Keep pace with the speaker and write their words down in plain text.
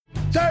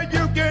So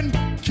you can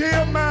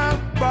kill my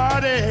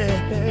body,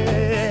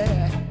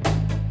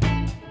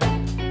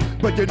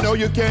 but you know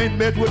you can't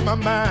mess with my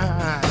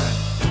mind.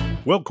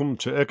 Welcome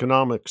to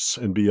Economics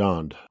and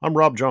Beyond. I'm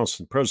Rob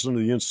Johnson, president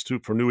of the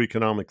Institute for New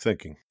Economic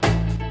Thinking.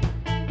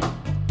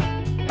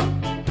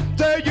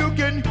 So you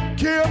can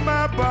kill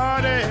my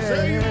body,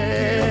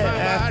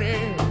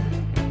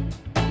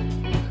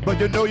 but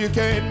you know you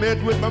can't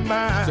mess with my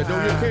mind. So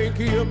no, you can't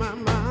kill my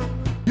mind.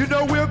 You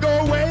know we'll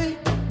go away.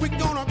 We're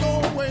gonna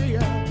go away.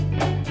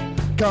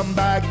 Come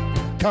back,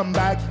 come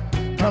back,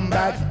 come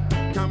back,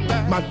 Come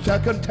back. my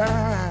second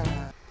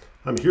time.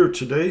 I'm here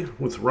today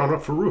with Rana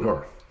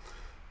Foroohar,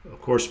 a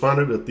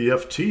correspondent at the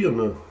FT and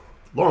a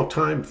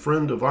longtime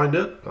friend of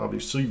INET.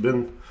 Obviously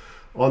been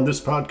on this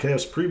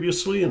podcast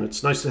previously, and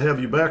it's nice to have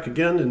you back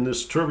again in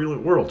this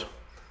turbulent world.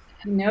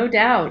 No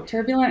doubt.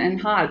 Turbulent and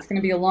hot. It's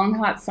going to be a long,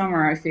 hot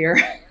summer, I fear.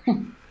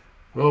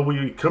 Well,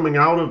 we're coming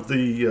out of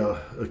the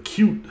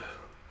acute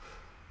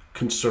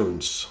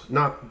concerns,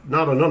 not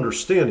an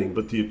understanding,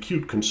 but the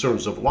acute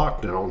concerns of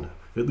lockdown,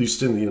 at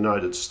least in the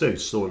United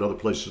States, though in other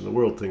places in the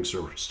world things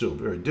are still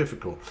very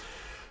difficult.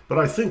 But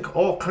I think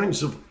all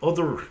kinds of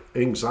other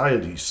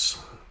anxieties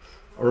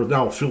are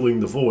now filling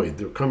the void.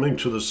 They're coming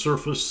to the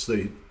surface.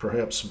 They've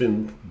perhaps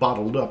been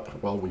bottled up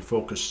while we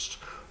focused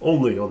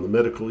only on the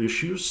medical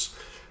issues.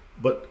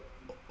 But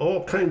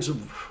all kinds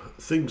of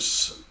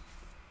things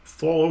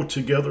follow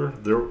together.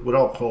 They're what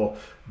I'll call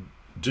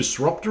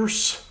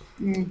disruptors.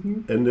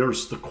 Mm-hmm. And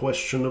there's the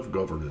question of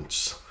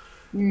governance.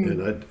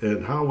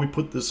 And how we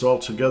put this all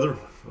together.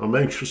 I'm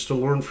anxious to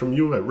learn from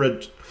you. I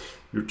read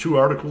your two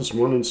articles,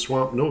 one in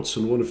Swamp Notes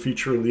and one a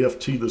feature in the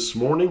FT this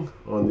morning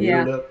on the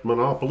internet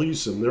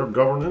monopolies and their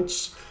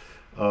governance.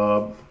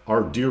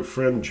 Our dear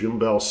friend Jim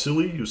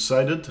Balsillie you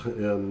cited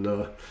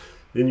and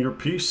in your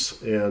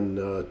piece,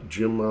 and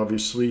Jim,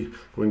 obviously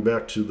going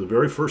back to the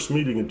very first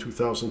meeting in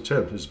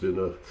 2010, has been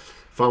a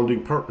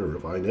founding partner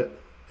of INET,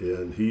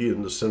 and he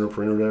and the Center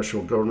for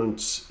International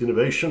Governance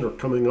Innovation are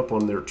coming up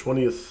on their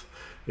 20th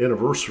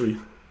anniversary,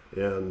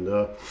 and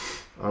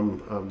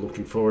I'm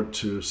looking forward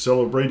to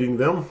celebrating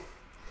them.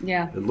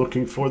 Yeah. And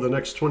looking for the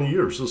next 20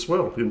 years as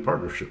well in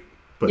partnership.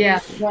 But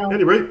Well,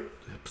 anyway,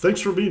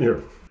 thanks for being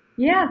here.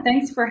 yeah,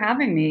 thanks for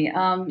having me.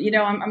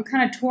 I'm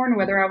kind of torn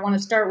whether I want to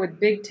start with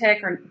big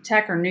tech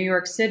or New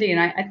York City. And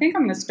I think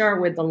I'm going to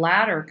start with the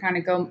latter, kind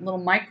of go a little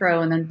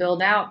micro and then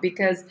build out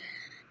because,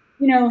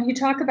 you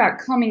talk about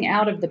coming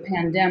out of the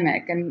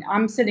pandemic, and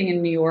I'm sitting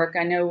in New York.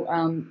 I know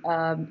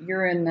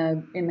you're in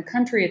the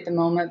country at the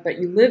moment, but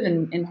you live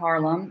in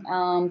Harlem.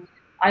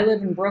 I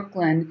live in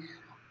Brooklyn.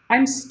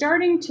 I'm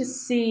starting to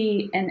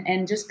see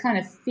and just kind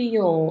of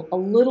feel a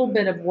little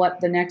bit of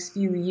what the next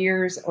few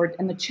years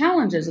and the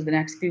challenges of the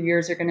next few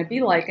years are going to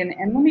be like. And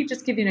let me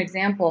just give you an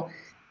example.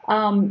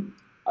 The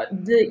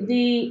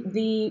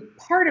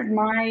part of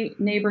my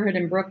neighborhood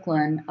in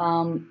Brooklyn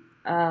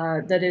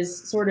that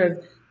is sort of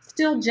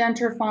still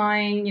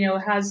gentrifying,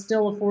 has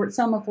still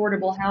some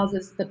affordable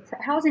houses. The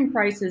housing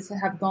prices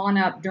have gone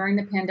up during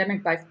the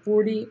pandemic by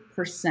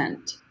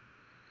 40%.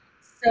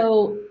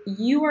 So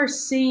you are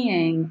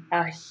seeing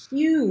a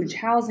huge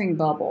housing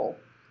bubble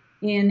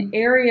in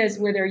areas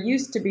where there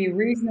used to be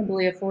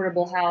reasonably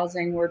affordable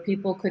housing where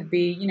people could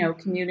be,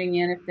 commuting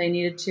in if they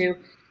needed to.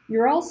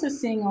 You're also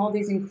seeing all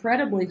these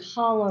incredibly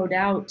hollowed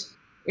out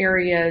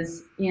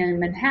areas in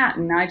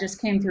Manhattan. I just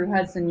came through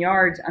Hudson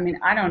Yards. I mean,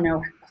 I don't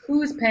know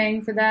who's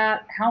paying for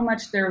that, how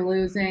much they're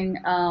losing.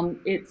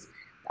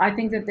 I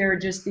think that there are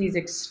just these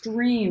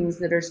extremes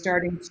that are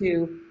starting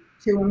to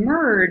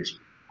emerge.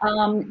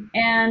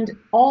 And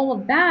all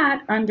of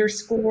that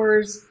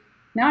underscores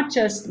not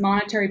just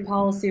monetary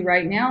policy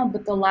right now,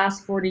 but the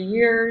last 40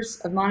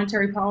 years of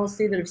monetary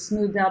policy that have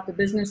smoothed out the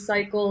business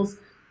cycles,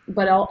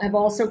 but have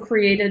also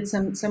created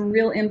some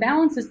real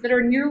imbalances that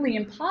are nearly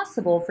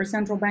impossible for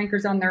central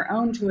bankers on their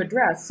own to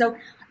address. So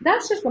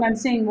that's just what I'm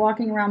seeing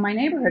walking around my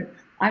neighborhood.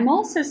 I'm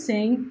also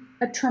seeing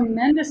a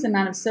tremendous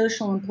amount of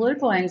social and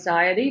political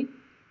anxiety,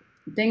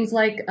 things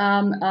like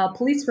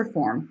police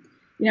reform.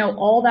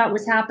 All that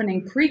was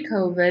happening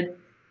pre-COVID.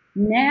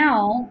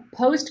 Now,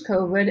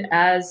 post-COVID,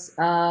 as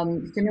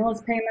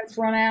stimulus payments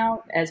run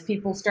out, as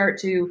people start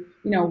to,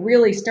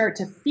 really start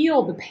to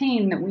feel the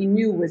pain that we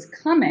knew was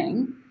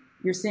coming,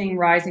 you're seeing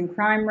rising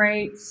crime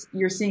rates.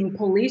 You're seeing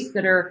police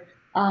that are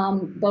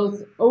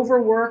both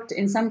overworked,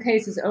 in some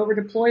cases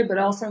overdeployed, but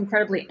also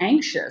incredibly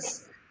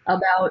anxious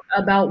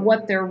about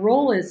what their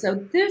role is. So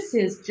this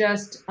is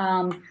just,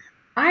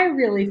 I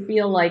really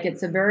feel like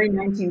it's a very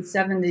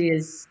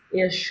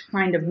 1970s-ish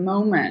kind of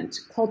moment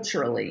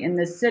culturally in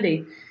this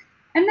city.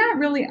 And that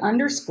really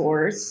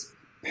underscores,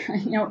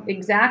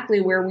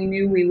 exactly where we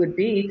knew we would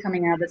be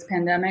coming out of this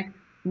pandemic: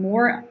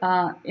 more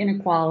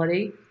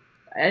inequality,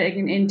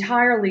 an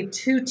entirely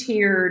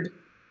two-tiered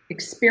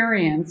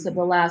experience of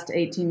the last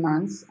 18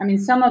 months. I mean,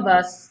 some of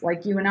us,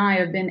 like you and I,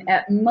 have been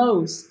at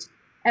most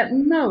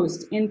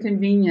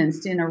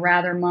inconvenienced in a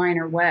rather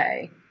minor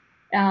way.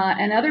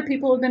 And other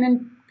people have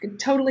been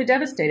totally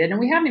devastated. And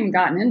we haven't even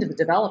gotten into the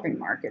developing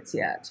markets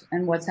yet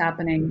and what's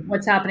happening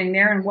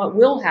there and what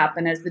will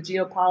happen as the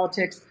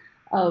geopolitics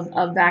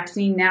of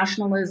vaccine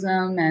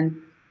nationalism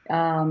and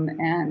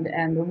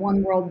the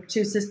one world,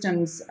 two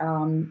systems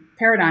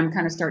paradigm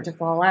kind of start to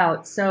fall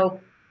out. So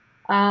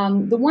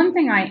the one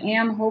thing I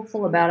am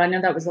hopeful about, I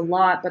know that was a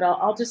lot, but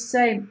I'll just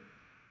say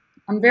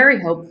I'm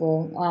very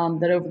hopeful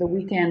that over the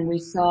weekend we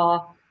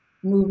saw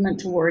movement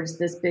towards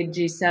this big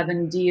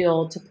G7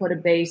 deal to put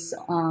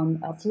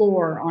a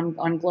floor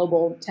on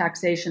global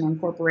taxation on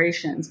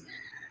corporations.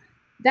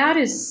 That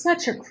is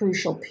such a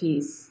crucial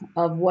piece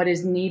of what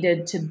is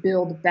needed to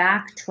build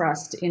back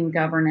trust in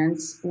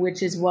governance,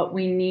 which is what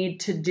we need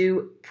to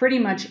do pretty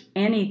much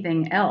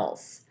anything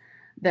else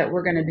that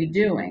we're going to be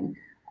doing.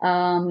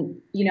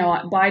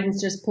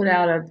 Biden's just put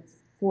out a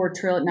 $4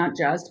 trillion, not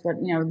just, but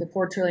the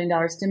 $4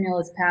 trillion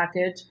stimulus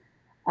package.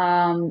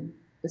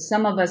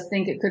 Some of us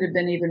think it could have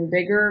been even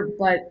bigger,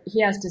 but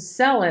he has to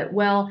sell it.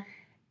 Well,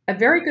 a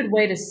very good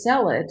way to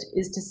sell it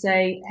is to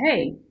say,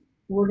 hey,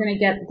 we're going to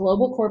get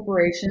global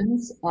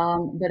corporations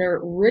that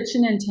are rich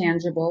in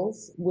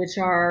intangibles, which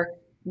are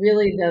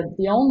really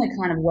the only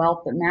kind of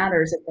wealth that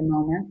matters at the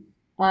moment,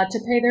 to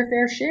pay their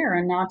fair share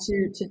and not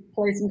to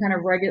play some kind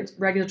of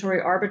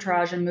regulatory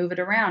arbitrage and move it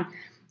around.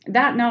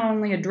 That not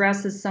only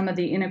addresses some of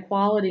the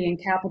inequality and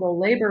capital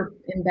labor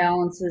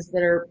imbalances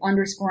that are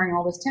underscoring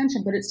all this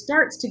tension, but it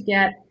starts to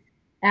get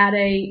at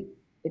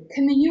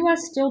can the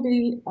U.S. still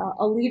be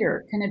a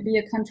leader? Can it be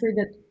a country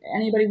that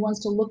anybody wants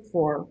to look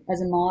for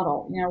as a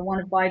model?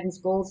 One of Biden's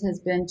goals has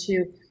been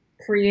to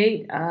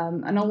create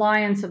an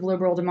alliance of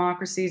liberal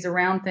democracies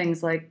around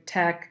things like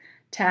tech,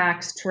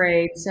 tax,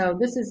 trade. So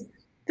this is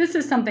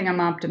something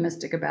I'm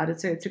optimistic about.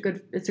 It's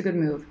a good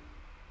move.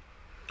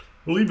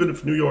 Well, even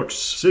if New York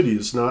City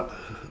is not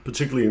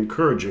particularly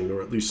encouraging,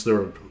 or at least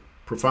there are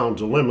profound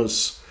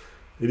dilemmas,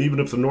 and even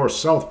if the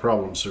North-South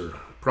problems are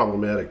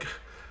problematic,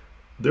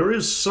 there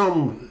is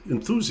some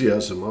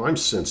enthusiasm I'm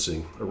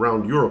sensing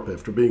around Europe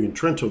after being in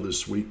Trento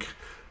this week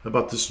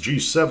about this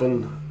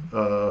G7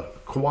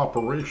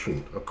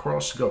 cooperation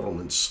across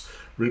governments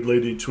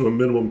related to a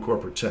minimum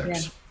corporate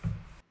tax.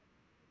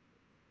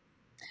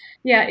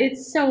 Yeah,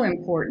 it's so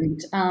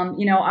important.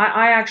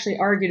 I actually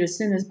argued as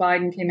soon as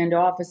Biden came into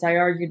office, I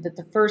argued that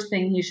the first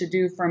thing he should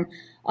do from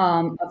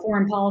a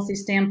foreign policy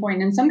standpoint,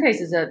 and in some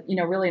cases,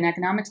 really an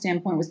economic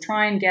standpoint, was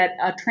try and get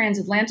a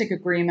transatlantic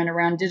agreement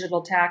around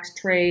digital tax,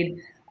 trade,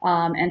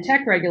 and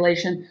tech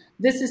regulation.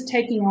 This is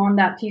taking on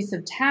that piece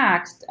of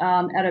tax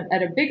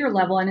at a bigger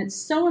level, and it's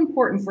so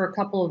important for a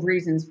couple of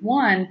reasons.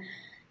 One,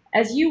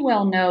 as you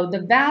well know,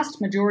 the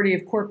vast majority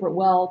of corporate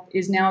wealth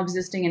is now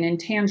existing in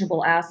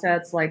intangible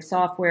assets like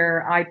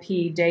software,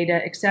 IP,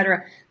 data, et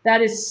cetera.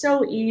 That is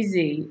so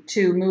easy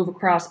to move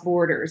across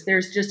borders.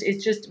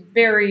 It's just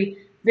very,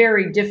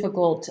 very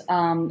difficult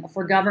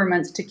for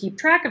governments to keep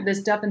track of this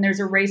stuff, and there's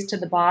a race to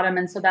the bottom,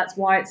 and so that's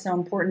why it's so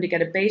important to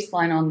get a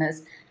baseline on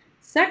this.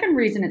 Second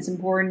reason it's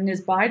important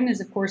is Biden is,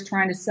 of course,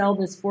 trying to sell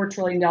this $4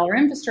 trillion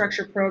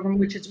infrastructure program,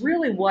 which is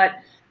really what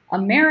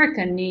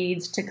America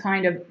needs to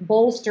kind of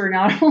bolster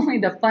not only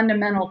the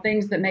fundamental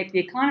things that make the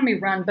economy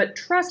run, but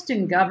trust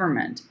in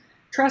government.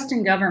 Trust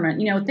in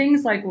government.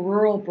 Things like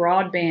rural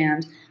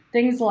broadband,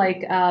 things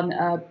like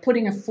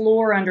putting a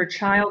floor under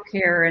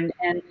childcare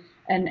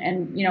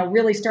and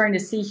really starting to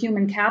see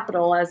human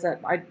capital as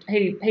I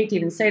hate to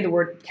even say the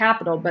word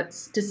capital, but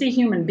to see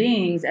human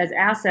beings as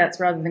assets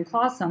rather than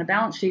costs on a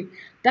balance sheet.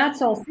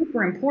 That's all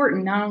super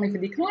important, not only for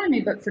the economy,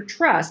 but for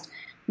trust.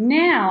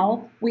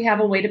 Now we have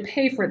a way to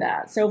pay for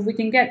that. So if we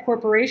can get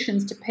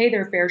corporations to pay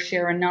their fair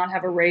share and not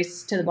have a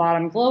race to the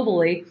bottom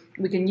globally,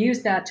 we can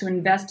use that to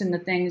invest in the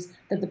things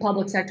that the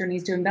public sector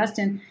needs to invest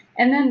in.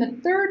 And then the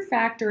third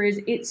factor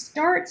is it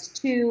starts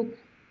to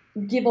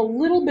give a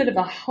little bit of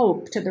a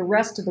hope to the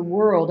rest of the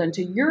world and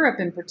to Europe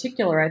in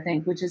particular, I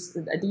think, which is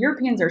the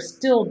Europeans are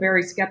still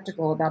very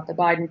skeptical about the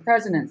Biden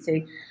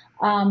presidency.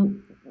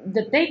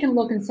 That they can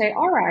look and say,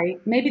 all right,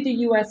 maybe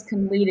the U.S.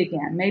 can lead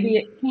again. Maybe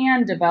it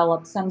can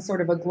develop some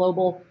sort of a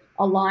global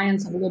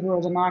alliance of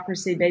liberal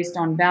democracy based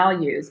on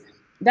values.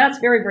 That's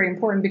very, very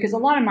important because a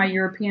lot of my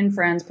European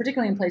friends,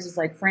 particularly in places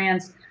like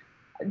France,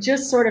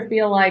 just sort of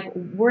feel like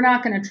we're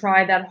not going to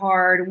try that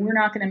hard. We're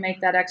not going to make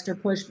that extra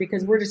push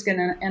because we're just going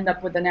to end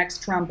up with the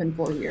next Trump in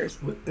 4 years.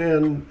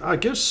 And I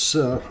guess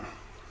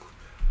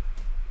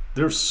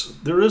there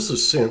is a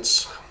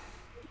sense,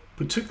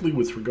 particularly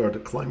with regard to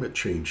climate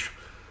change,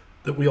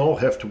 that we all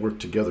have to work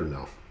together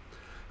now.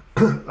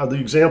 The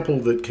example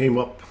that came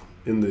up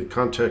in the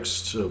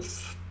context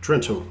of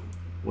Trento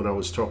when I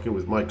was talking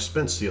with Mike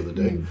Spence the other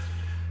day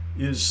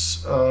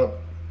is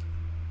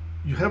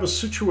you have a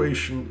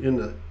situation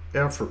in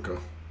Africa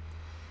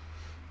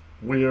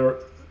where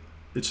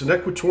it's an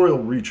equatorial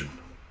region.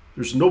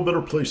 There's no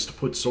better place to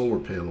put solar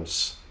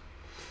panels.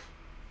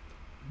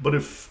 But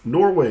if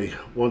Norway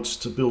wants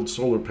to build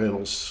solar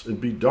panels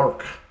and be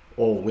dark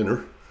all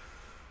winter,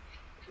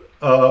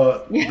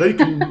 they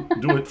can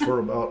do it for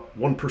about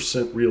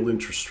 1% real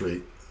interest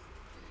rate.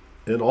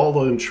 And all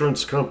the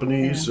insurance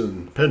companies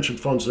and pension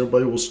funds,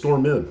 everybody will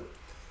storm in.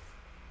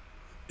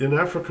 in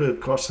Africa,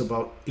 it costs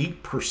about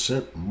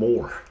 8%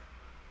 more.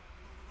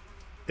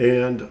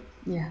 And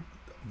Yeah.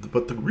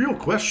 but the real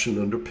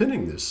question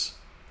underpinning this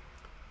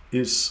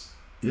is,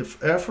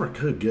 if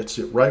Africa gets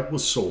it right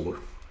with solar,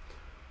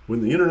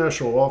 when the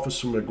International Office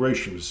for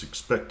Migration is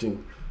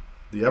expecting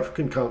the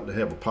African continent to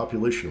have a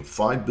population of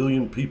 5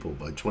 billion people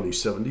by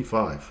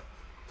 2075,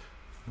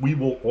 we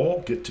will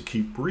all get to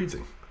keep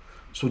breathing.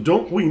 So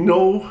don't we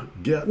now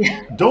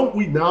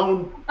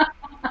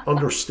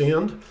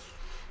understand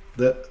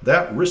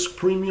that risk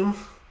premium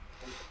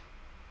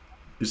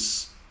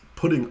is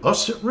putting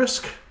us at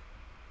risk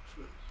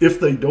if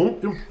they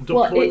don't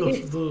deploy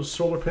the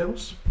solar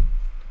panels?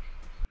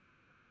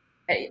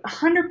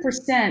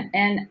 100%.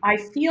 And I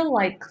feel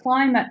like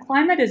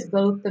climate is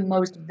both the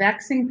most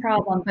vexing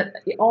problem, but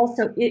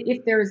also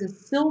if there is a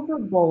silver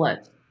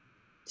bullet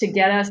to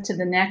get us to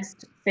the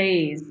next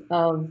phase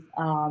of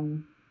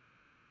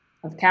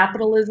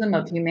capitalism,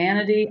 of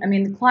humanity. I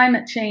mean, the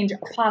climate change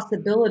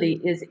possibility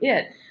is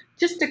it.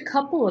 Just a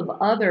couple of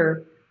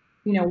other,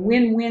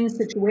 win-win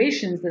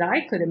situations that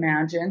I could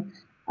imagine.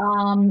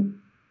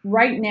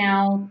 Right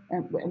now,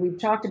 and we've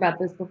talked about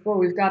this before,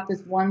 we've got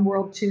this one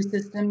world, two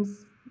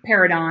systems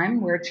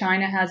paradigm where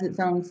China has its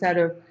own set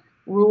of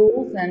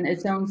rules and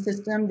its own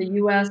system. The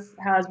US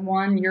has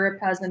one, Europe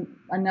has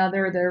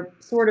another. They're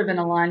sort of in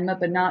alignment,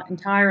 but not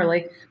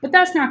entirely. But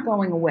that's not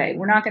going away.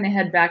 We're not going to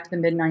head back to the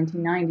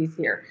mid-1990s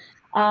here.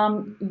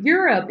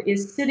 Europe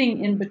is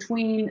sitting in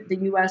between the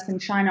US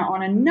and China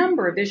on a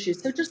number of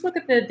issues. So just look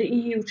at the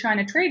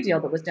EU-China trade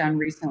deal that was done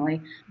recently,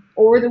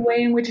 or the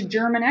way in which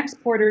German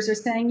exporters are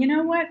saying, you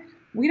know what,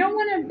 we don't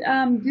want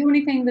to do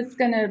anything that's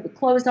going to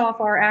close off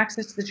our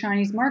access to the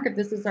Chinese market.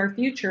 This is our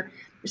future.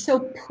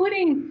 So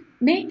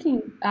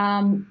making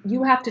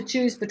you have to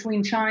choose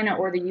between China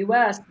or the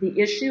US, the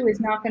issue is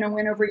not going to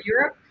win over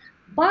Europe,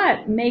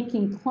 but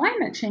making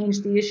climate change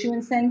the issue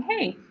and saying,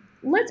 hey,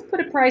 let's put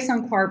a price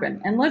on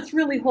carbon and let's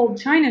really hold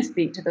China's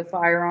feet to the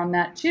fire on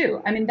that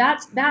too. I mean,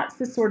 that's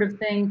the sort of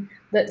thing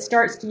that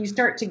you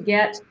start to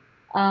get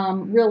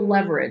real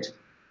leverage.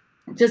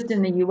 Just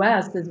in the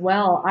US as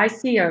well, I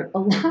see a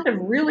lot of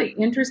really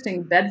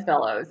interesting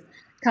bedfellows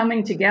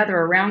coming together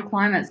around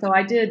climate. So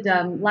I did,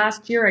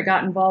 last year I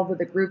got involved with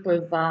a group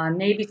of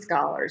Navy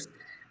scholars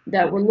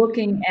that were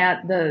looking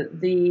at the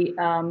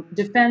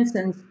defense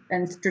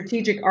and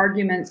strategic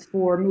arguments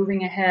for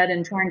moving ahead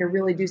and trying to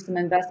really do some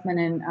investment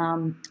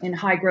in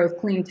high growth,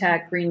 clean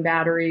tech, green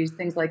batteries,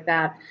 things like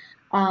that.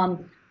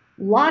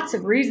 Lots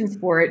of reasons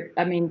for it.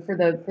 I mean, for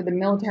the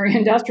military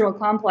industrial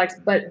complex,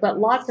 but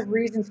lots of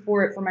reasons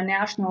for it from a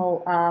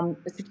national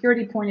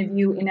security point of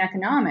view in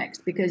economics,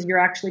 because you're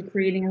actually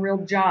creating real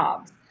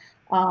jobs.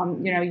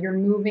 You're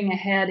moving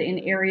ahead in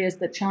areas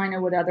that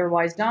China would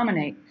otherwise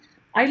dominate.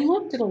 I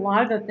looked at a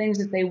lot of the things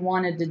that they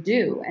wanted to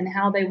do and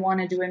how they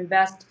wanted to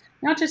invest,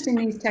 not just in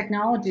these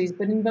technologies,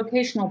 but in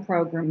vocational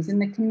programs, in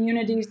the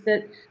communities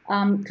that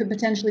could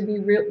potentially be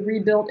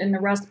rebuilt in the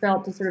Rust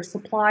Belt to sort of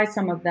supply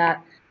some of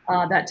that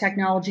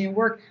technology and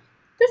work.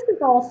 This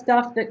is all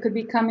stuff that could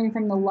be coming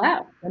from the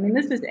left. I mean,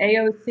 this is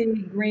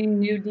AOC, Green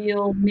New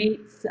Deal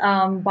meets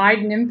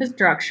Biden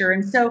infrastructure.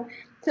 And so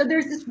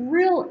there's this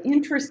real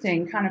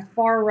interesting kind of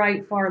far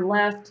right, far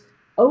left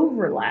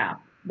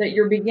overlap that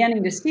you're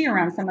beginning to see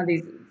around some of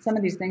these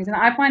things. And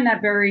I find that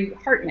very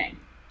heartening.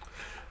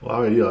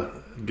 Well, I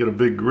get a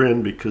big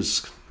grin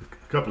because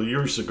a couple of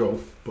years ago,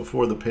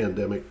 before the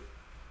pandemic,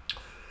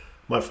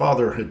 my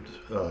father had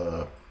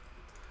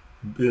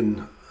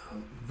been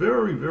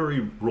very,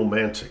 very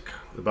romantic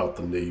about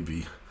the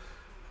Navy.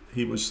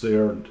 He was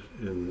there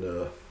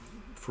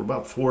for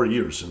about 4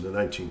 years in the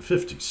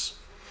 1950s.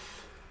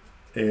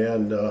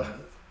 And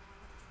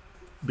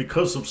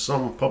because of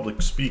some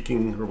public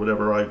speaking or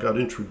whatever, I got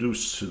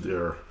introduced to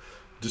their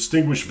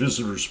Distinguished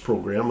Visitors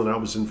Program, and I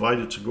was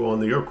invited to go on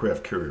the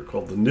aircraft carrier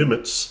called the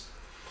Nimitz,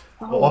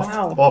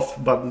 off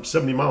about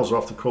 70 miles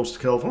off the coast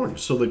of California.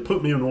 So they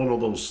put me in one of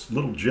those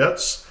little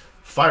jets,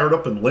 fired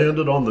up and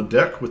landed on the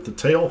deck with the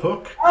tail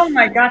hook. Oh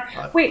my God!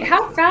 Wait,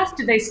 how fast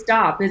do they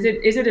stop? Is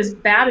it as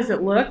bad as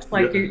it looks?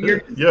 Like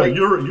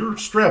you're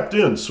strapped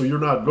in, so you're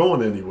not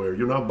going anywhere.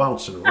 You're not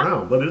bouncing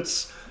around, but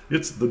it's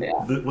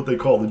what they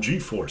call the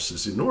G-force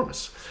is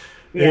enormous.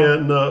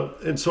 Yeah.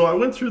 And so I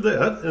went through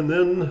that, and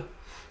then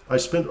I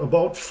spent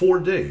about 4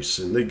 days,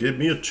 and they gave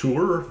me a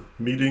tour,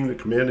 meeting the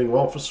commanding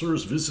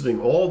officers,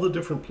 visiting all the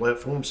different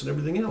platforms and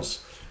everything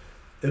else.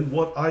 And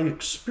what I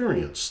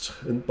experienced,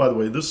 and by the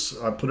way,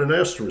 I put an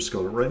asterisk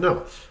on it right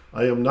now.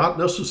 I am not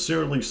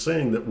necessarily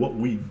saying that what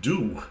we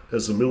do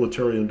as a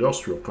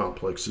military-industrial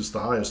complex is the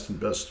highest and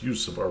best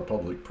use of our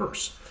public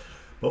purse.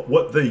 But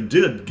what they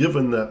did,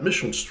 given that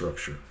mission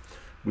structure,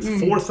 with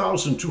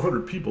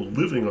 4,200 people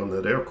living on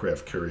that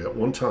aircraft carrier at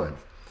one time,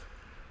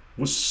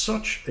 was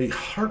such a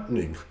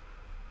heartening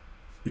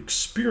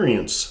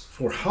experience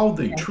for how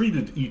they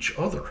treated each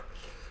other.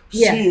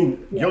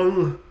 Seeing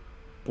young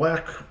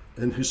Black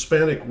and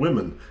Hispanic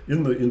women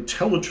in the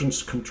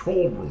intelligence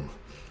control room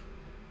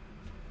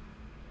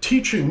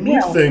teaching me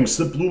things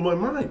that blew my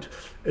mind,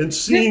 and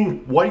seeing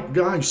white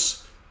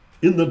guys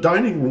in the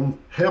dining room,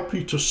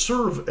 happy to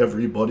serve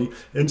everybody,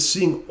 and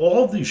seeing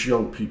all these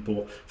young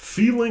people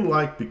feeling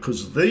like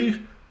because they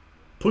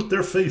put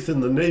their faith in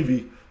the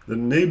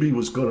Navy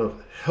was going to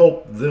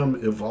help them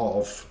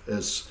evolve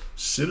as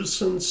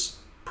citizens,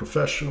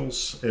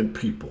 professionals, and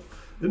people.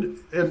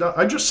 And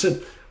I just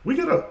said, we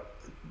gotta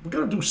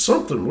do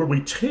something where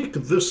we take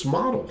this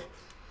model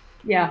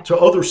to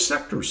other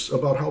sectors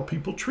about how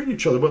people treat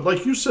each other. But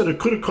like you said, it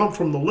could have come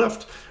from the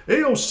left.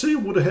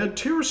 AOC would have had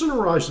tears in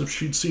her eyes if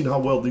she'd seen how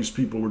well these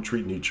people were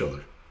treating each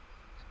other.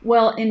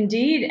 Well,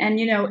 indeed, and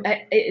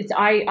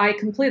I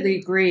completely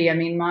agree. I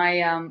mean,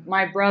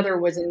 my brother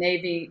was a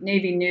Navy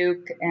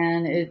nuke,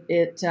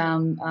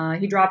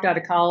 and he dropped out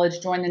of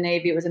college, joined the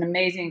Navy. It was an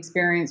amazing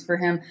experience for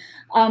him.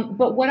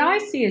 But what I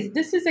see is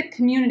this is a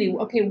community.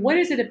 Okay, what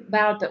is it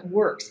about that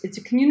works? It's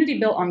a community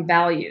built on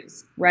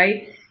values,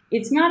 right?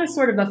 It's not a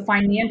sort of a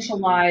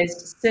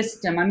financialized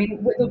system. I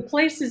mean, the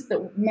places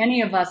that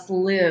many of us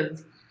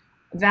live,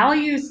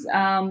 values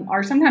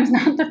are sometimes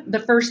not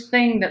the first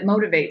thing that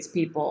motivates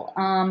people.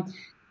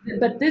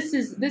 But this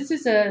is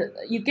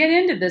you get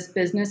into this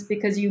business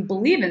because you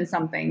believe in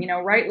something,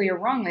 rightly or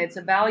wrongly. It's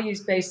a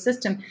values-based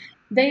system.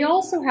 They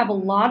also have a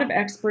lot of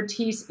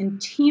expertise in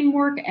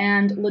teamwork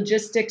and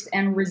logistics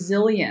and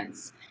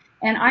resilience.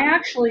 And I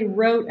actually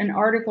wrote an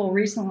article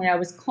recently. I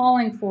was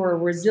calling for a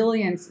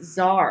resilience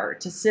czar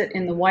to sit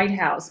in the White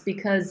House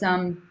because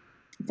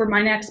for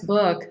my next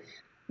book,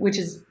 which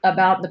is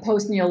about the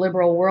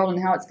post-neoliberal world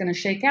and how it's going to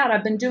shake out,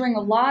 I've been doing a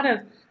lot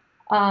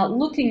of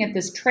looking at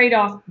this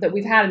trade-off that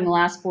we've had in the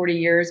last 40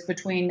 years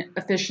between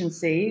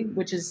efficiency,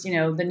 which is, the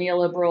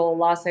neoliberal,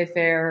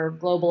 laissez-faire,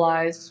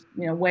 globalized,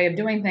 way of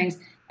doing things,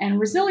 and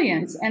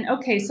resilience. And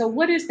okay, so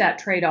what is that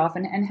trade-off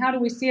and how do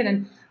we see it?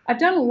 And I've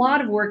done a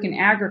lot of work in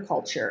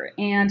agriculture,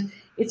 and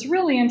it's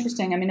really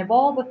interesting. I mean, of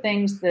all the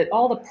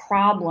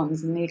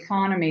problems in the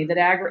economy that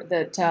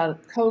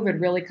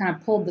COVID really kind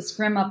of pulled the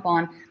scrim up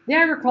on, the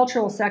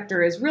agricultural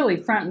sector is really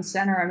front and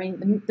center. I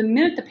mean, the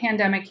minute the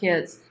pandemic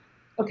hits,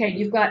 okay,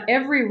 you've got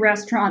every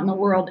restaurant in the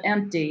world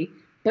empty,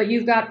 but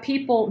you've got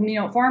people,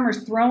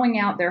 farmers throwing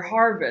out their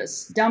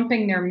harvests,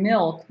 dumping their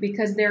milk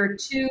because there are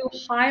two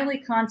highly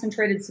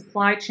concentrated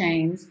supply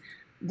chains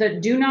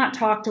that do not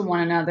talk to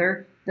one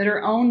another, that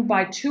are owned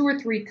by 2 or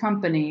 3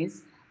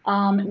 companies,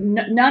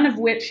 none of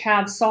which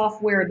have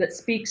software that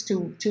speaks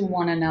to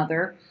one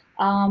another,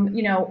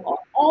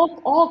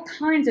 all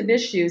kinds of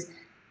issues.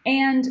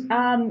 And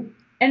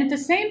at the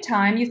same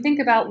time, you think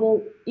about,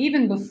 well,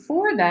 even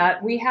before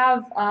that, we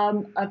have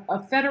a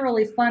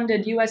federally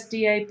funded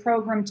USDA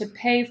program to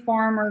pay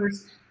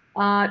farmers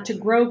to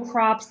grow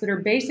crops that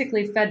are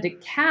basically fed to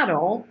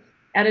cattle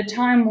at a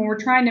time when we're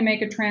trying to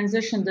make a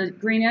transition to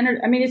green energy.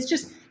 I mean, it's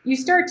just, you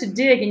start to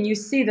dig and you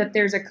see that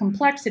there's a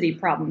complexity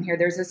problem here.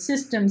 There's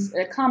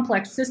a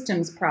complex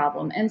systems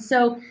problem. And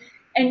so,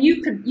 and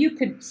you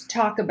could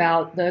talk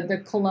about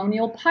the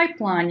colonial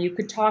pipeline. You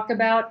could talk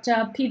about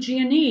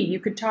PG&E. You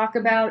could talk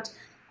about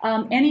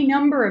any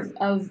number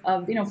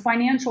of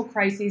financial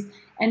crises.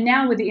 And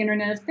now with the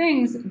Internet of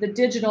Things, the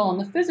digital and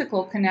the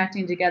physical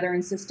connecting together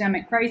in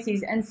systemic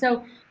crises. And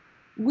so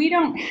we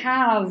don't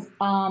have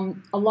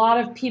a lot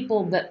of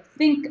people that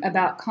think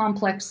about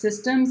complex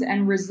systems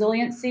and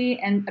resiliency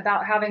and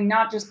about having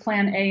not just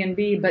plan A and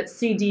B, but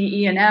C,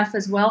 D, E, and F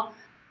as well.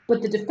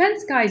 But the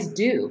defense guys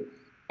do.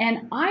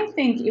 And I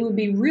think it would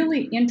be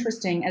really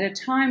interesting at a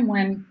time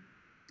when,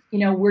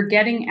 we're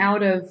getting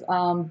out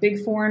of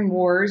big foreign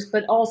wars,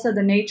 but also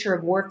the nature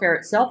of warfare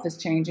itself is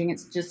changing.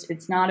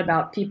 It's not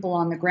about people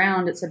on the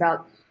ground. It's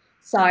about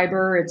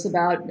cyber. It's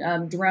about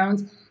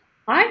drones.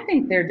 I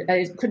think there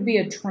could be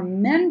a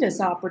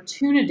tremendous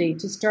opportunity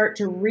to start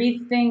to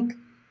rethink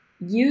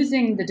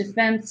using the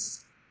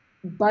defense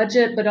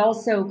budget, but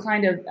also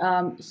kind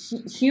of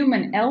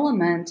human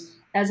element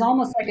as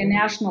almost like a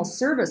national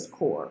service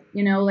corps.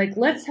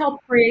 Let's help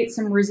create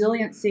some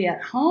resiliency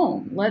at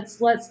home.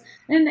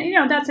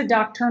 And that's a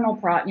doctrinal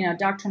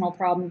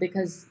problem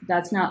because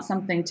that's not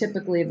something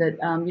typically that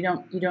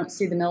you don't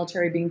see the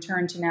military being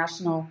turned to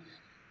national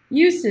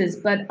uses,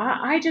 but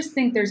I just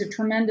think there's a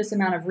tremendous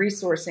amount of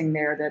resourcing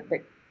there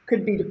that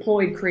could be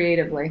deployed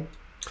creatively.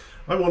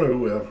 I want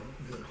to,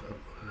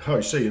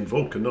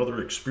 invoke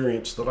another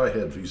experience that I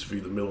had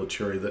vis-a-vis the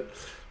military that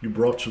you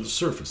brought to the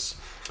surface.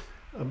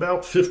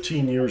 About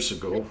 15 years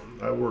ago,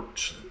 I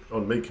worked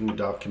on making a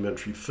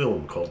documentary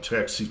film called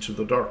Taxi to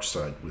the Dark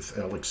Side with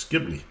Alex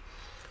Gibney.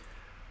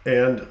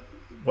 And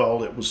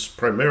while it was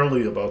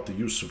primarily about the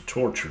use of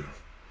torture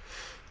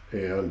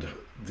and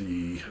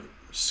the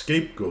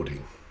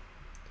scapegoating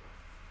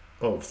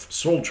of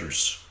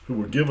soldiers who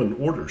were given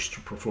orders to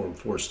perform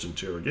forced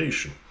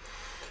interrogation.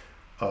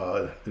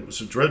 It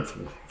was a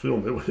dreadful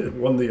film. It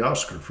won the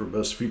Oscar for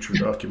Best Feature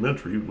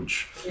Documentary,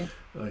 which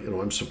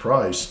I'm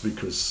surprised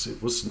because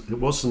it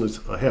wasn't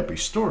a happy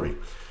story.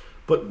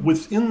 But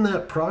within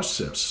that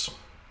process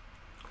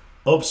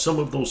of some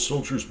of those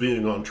soldiers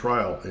being on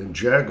trial and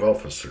JAG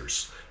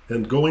officers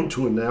and going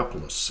to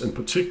Annapolis and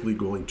particularly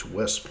going to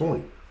West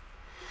Point,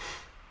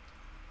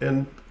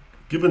 and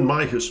given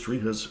my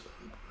history as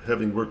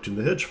having worked in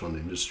the hedge fund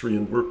industry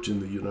and worked in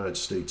the United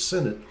States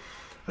Senate,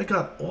 I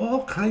got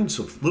all kinds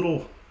of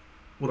little,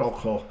 what I'll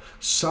call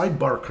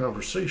sidebar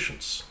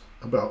conversations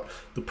about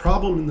the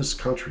problem in this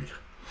country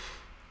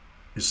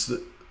is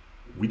that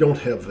we don't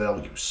have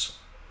values.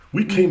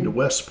 We came to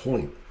West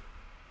Point.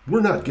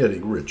 We're not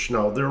getting rich.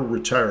 Now, there are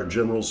retired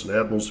generals and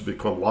admirals who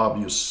become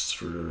lobbyists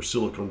for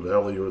Silicon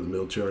Valley or the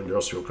military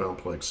industrial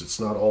complex. It's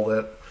not all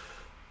that,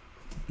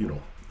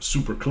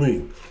 super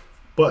clean.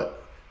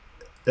 But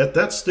at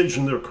that stage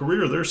in their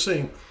career, they're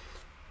saying,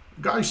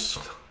 guys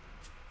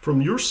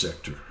from your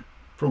sector,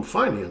 from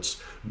finance,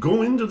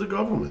 go into the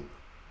government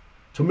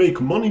to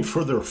make money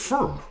for their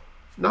firm,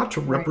 not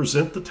to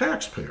represent the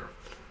taxpayer.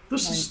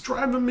 This is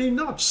driving me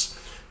nuts.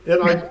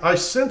 And I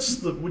sense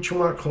that what you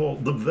might call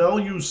the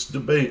values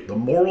debate, the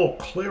moral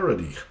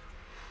clarity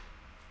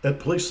at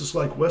places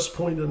like West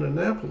Point and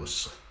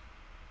Annapolis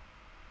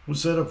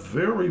was at a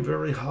very,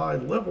 very high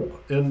level.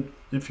 And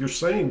if you're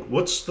saying,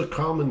 what's the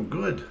common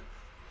good?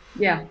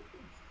 Yeah.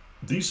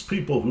 These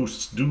people who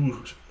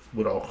do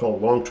what I'll call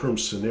long-term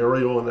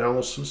scenario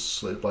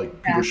analysis,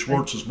 like Peter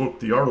Schwartz's book,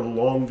 The Art of the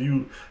Long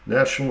View,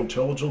 National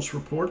Intelligence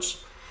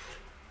Reports,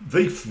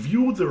 they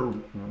view their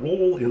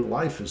role in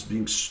life as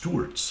being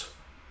stewards.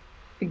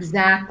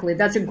 Exactly.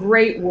 That's a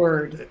great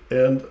word.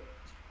 And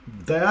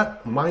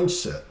that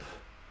mindset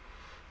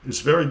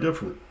is very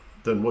different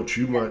than what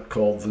you might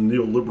call the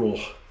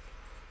neoliberal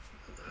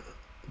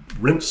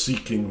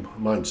rent-seeking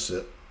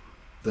mindset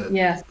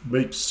that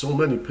makes so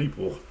many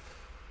people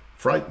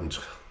frightened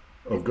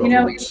of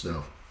governments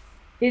now.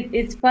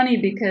 It's funny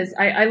because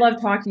I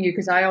love talking to you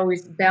because I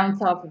always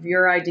bounce off of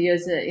your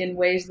ideas in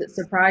ways that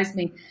surprise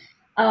me.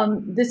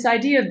 This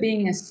idea of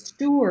being a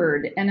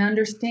steward and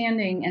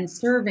understanding and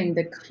serving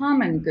the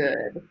common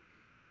good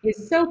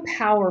is so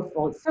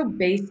powerful. It's so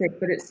basic,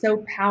 but it's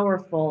so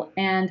powerful.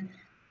 And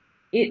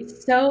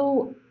it's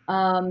so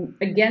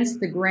against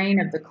the grain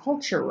of the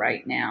culture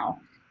right now.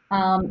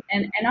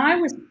 And I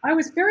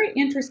was very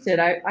interested.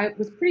 I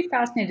was pretty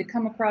fascinated to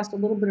come across a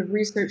little bit of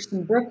research,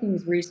 some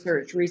Brookings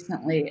research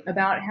recently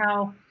about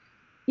how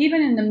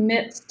even in the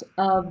midst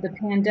of the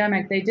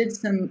pandemic, they did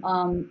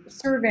some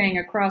surveying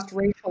across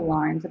racial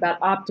lines about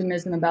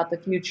optimism about the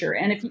future.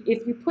 And if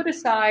you put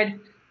aside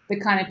the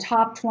kind of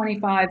top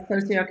 25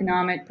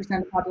 socioeconomic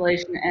percent of the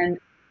population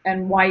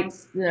and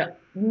whites, the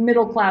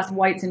middle class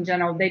whites in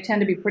general, they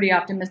tend to be pretty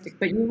optimistic.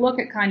 But you look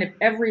at kind of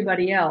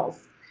everybody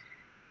else,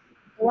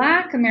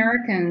 Black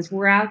Americans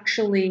were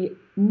actually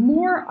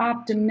more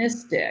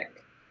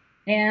optimistic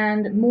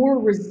and more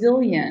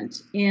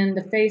resilient in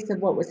the face of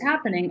what was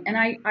happening. And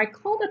I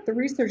called up the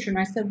researcher and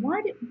I said,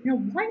 why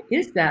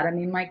is that? I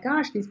mean, my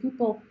gosh, these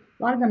people,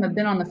 a lot of them have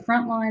been on the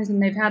front lines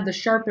and they've had the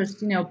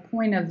sharpest,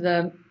 point of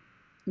the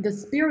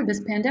spear of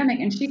this pandemic.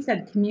 And she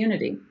said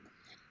community.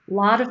 A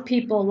lot of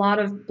people, a lot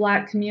of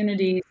Black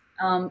communities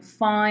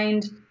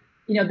find,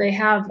 they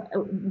have,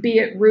 be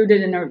it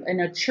rooted in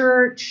a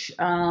church,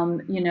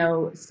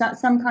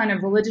 some kind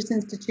of religious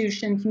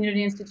institution,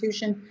 community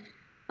institution.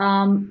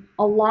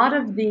 A lot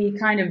of the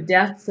kind of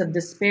deaths of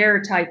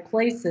despair type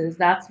places,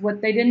 that's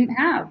what they didn't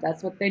have.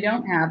 That's what they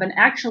don't have. And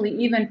actually,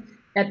 even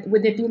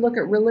if you look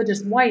at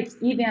religious whites,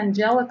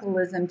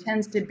 evangelicalism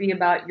tends to be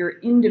about your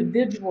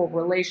individual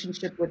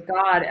relationship with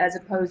God as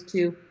opposed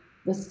to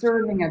the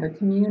serving of a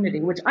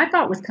community, which I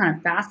thought was kind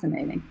of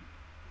fascinating.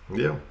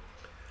 Yeah.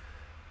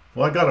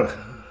 Well, I got a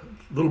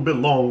little bit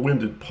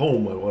long-winded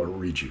poem I want to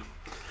read you.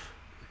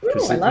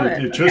 Ooh, I love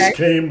it. It just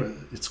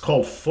came, it's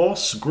called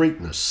False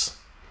Greatness.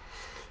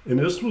 And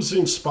this was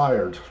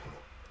inspired,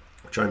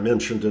 which I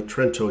mentioned at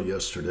Trento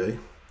yesterday,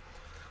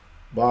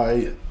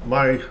 by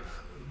my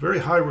very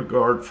high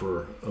regard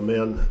for a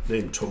man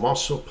named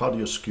Tommaso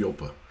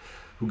Padoa-Schioppa,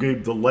 who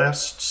gave the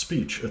last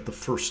speech at the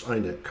first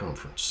INET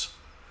conference.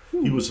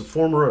 He was a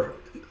former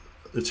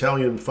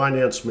Italian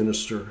finance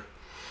minister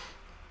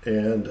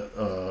and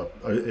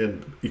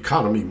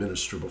economy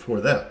minister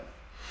before that.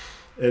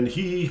 And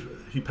he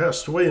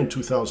passed away in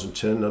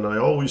 2010, and I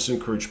always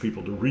encourage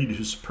people to read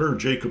his Per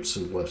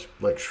Jacobson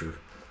lecture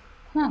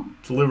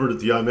delivered at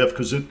the IMF,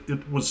 because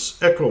it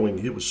was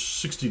echoing. It was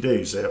 60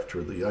 days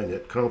after the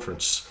INET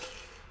conference.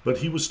 But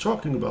he was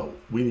talking about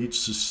we need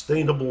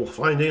sustainable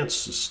finance,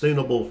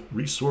 sustainable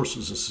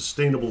resources, and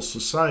sustainable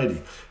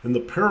society. And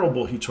the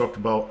parable he talked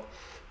about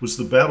was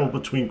the battle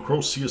between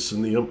Croesus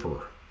and the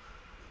emperor,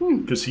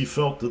 because he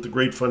felt that the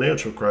great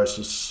financial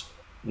crisis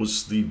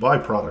was the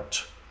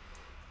byproduct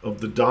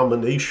of the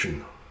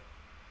domination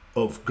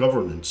of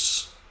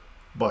governance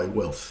by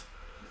wealth.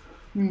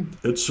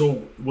 And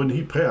so when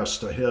he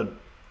passed, I had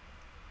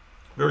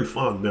very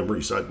fond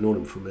memories. I'd known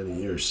him for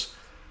many years.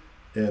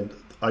 And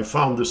I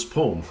found this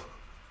poem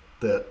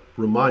that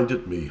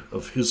reminded me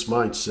of his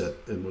mindset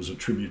and was a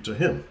tribute to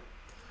him.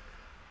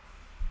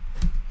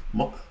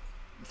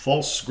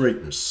 False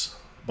Greatness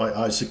by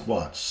Isaac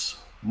Watts.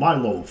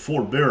 Milo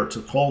forbear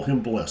to call him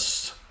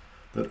blessed,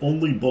 that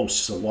only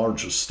boasts a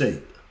large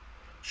estate.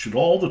 Should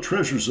all the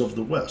treasures of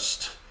the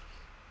West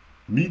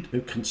meet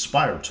and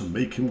conspire to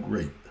make him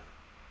great.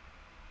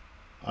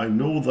 I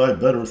know thy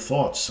better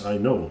thoughts, I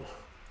know,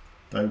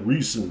 Thy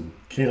reason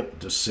can't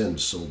descend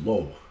so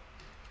low.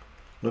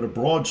 Let a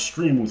broad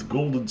stream with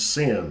golden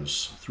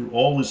sands through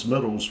all his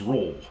meadows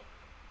roll.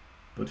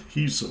 But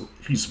he's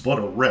but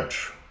a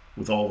wretch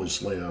with all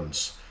his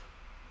lands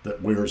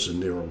that wears a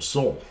narrow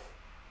soul.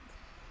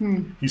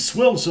 He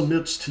swells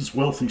amidst his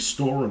wealthy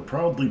store and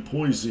proudly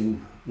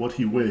poising what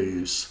he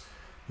weighs.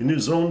 In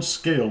his own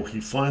scale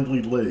he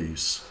finely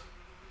lays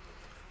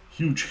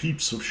huge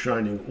heaps of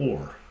shining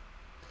ore.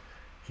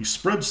 He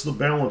spreads the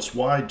balance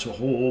wide to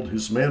hold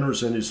his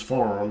manors and his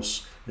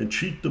farms, and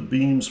cheat the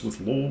beams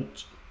with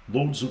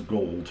loads of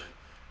gold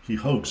he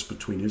hugs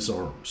between his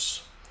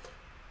arms.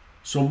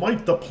 So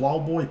might the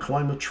plowboy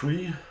climb a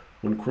tree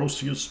when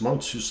Croesus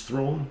mounts his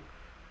throne,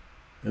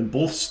 and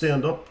both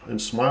stand up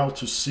and smile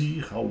to see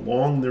how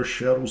long their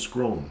shadows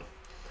grown.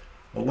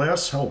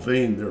 Alas, how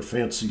vain their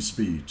fancies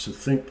be to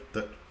think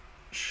that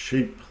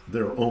shape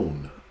their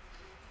own.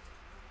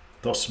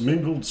 Thus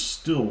mingled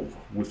still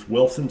with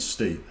wealth and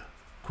state,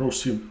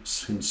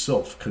 Croesus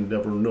himself can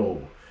never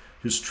know.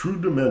 His true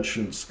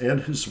dimensions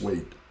and his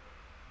weight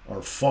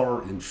are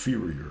far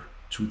inferior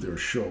to their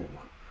show.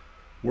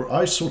 Were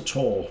I so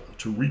tall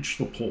to reach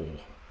the pole,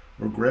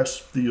 or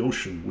grasp the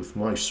ocean with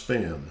my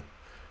span,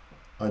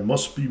 I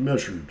must be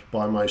measured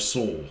by my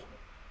soul.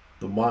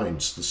 The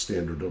mind's the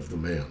standard of the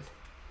man.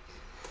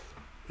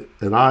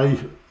 And I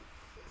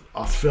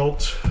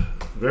felt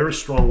very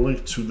strongly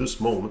to this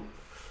moment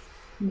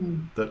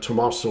that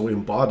Tommaso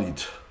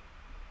embodied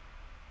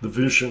the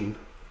vision,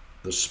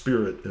 the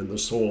spirit, and the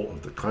soul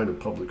of the kind of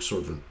public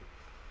servant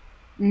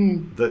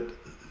that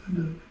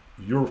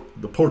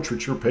the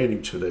portrait you're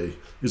painting today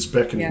is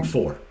beckoning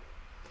for.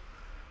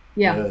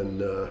 Yeah.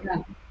 And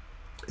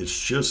it's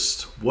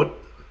just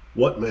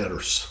what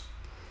matters.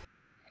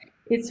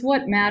 It's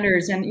what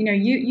matters. And,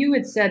 you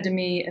had said to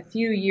me a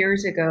few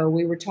years ago,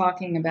 we were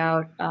talking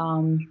about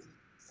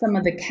some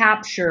of the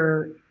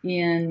capture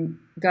in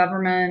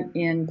government,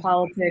 in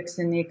politics,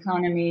 in the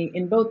economy,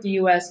 in both the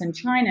U.S. and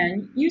China.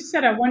 And you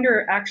said, I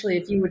wonder actually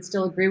if you would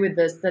still agree with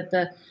this, that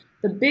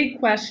the big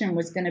question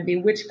was going to be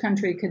which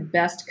country could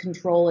best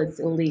control its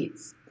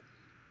elites.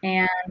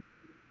 And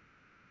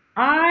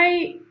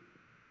I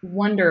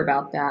wonder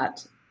about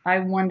that.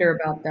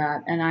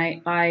 And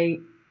I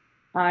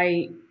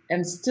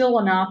am still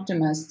an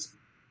optimist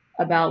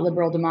about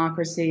liberal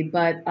democracy,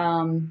 but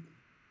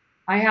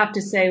I have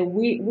to say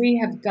we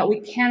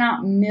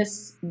cannot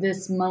miss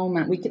this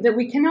moment.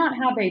 We cannot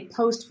have a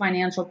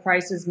post-financial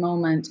crisis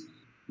moment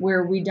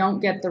where we don't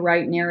get the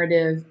right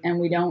narrative and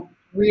we don't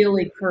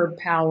really curb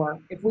power.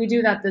 If we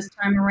do that this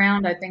time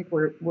around, I think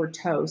we're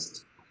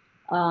toast.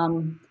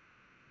 And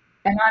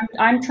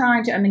I'm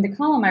trying to. I mean, the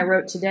column I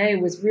wrote today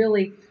was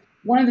really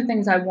one of the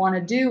things I want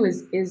to do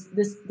is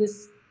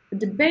this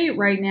debate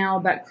right now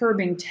about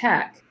curbing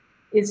tech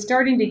is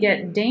starting to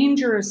get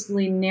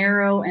dangerously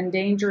narrow and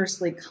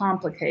dangerously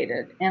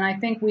complicated. And I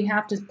think we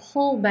have to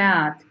pull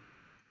back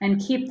and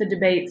keep the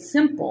debate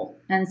simple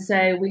and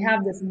say we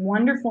have this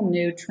wonderful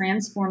new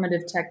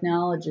transformative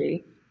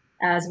technology,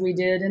 as we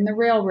did in the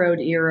railroad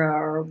era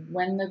or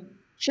when the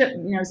chip,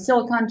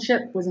 silicon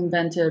chip was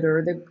invented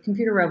or the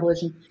computer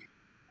revolution.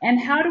 And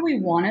how do we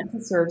want it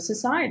to serve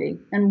society?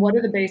 And what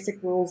are the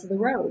basic rules of the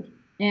road?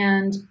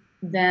 And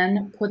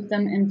then put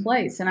them in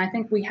place. And I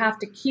think we have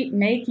to keep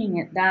making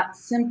it that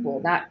simple,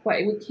 that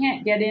way. We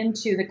can't get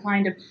into the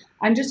kind of,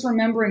 I'm just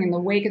remembering in the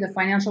wake of the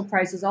financial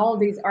crisis, all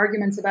of these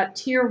arguments about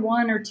tier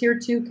 1 or tier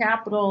 2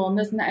 capital and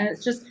this and that. And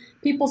it's just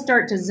people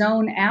start to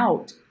zone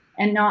out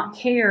and not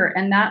care.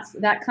 And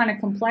that kind of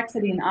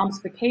complexity and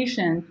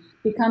obfuscation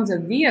becomes a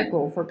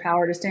vehicle for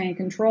power to stay in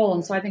control.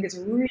 And so I think it's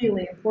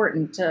really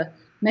important to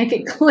make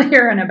it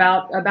clear and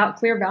about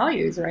clear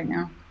values right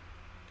now.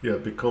 Yeah,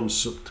 it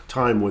becomes a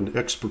time when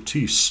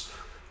expertise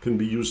can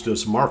be used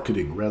as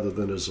marketing rather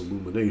than as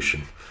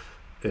illumination.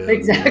 And,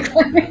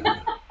 exactly.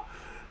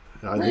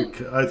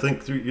 I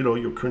think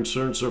your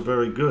concerns are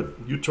very good.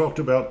 You talked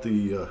about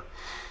the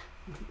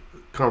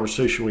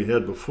conversation we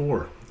had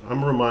before.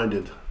 I'm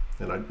reminded,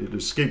 and it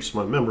escapes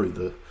my memory,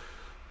 the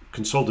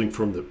consulting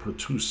firm that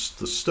produced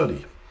the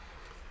study.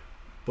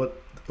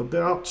 But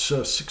about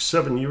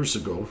 6-7 years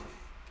ago,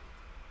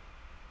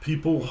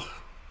 people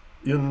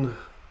in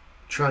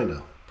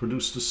China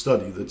produced a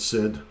study that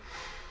said,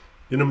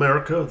 in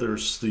America,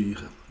 there's the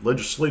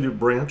legislative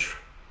branch,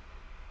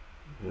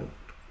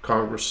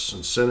 Congress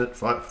and Senate,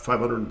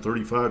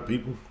 535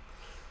 people.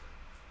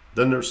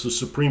 Then there's the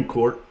Supreme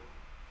Court,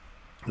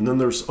 and then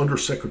there's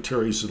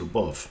undersecretaries and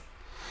above.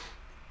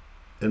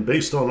 And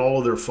based on all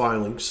of their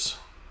filings,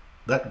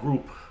 that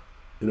group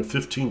in a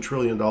 $15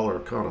 trillion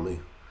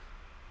economy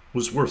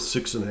was worth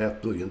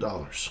 $6.5 billion.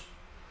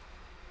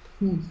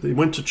 They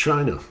went to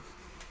China.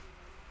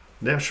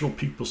 National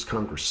People's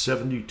Congress,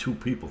 72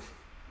 people.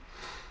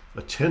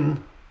 A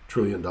 $10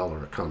 trillion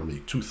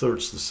economy,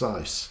 2/3 the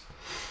size.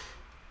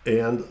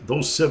 And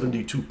those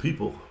 72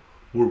 people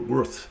were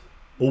worth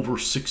over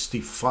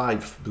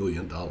 $65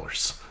 billion.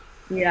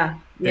 Yeah.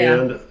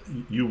 And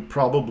you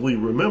probably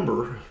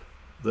remember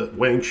that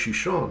Wang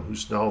Qishan,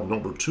 who's now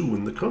number 2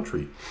 in the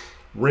country,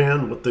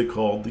 ran what they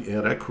called the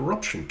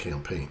anti-corruption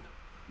campaign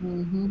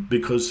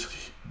because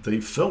they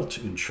felt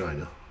in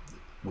China,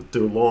 with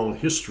their long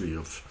history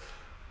of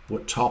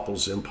what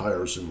topples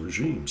empires and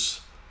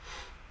regimes,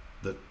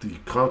 that the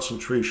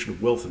concentration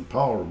of wealth and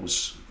power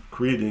was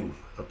creating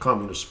a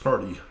communist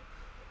party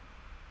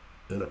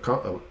and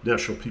a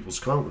National People's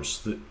Congress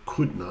that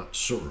could not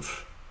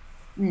serve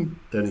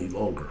any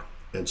longer.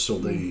 And so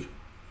they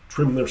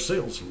trimmed their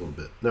sails a little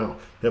bit. Now,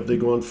 have they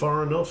gone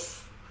far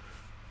enough?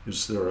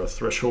 Is there a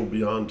threshold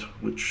beyond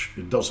which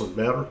it doesn't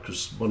matter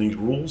because money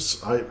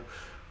rules? I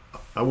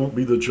won't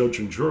be the judge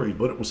and jury,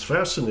 but it was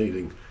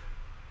fascinating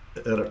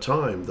at a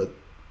time that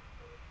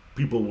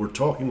people were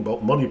talking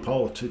about money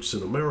politics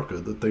in America,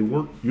 that they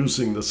weren't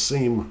using the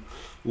same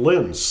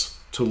lens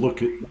to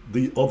look at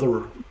the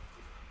other,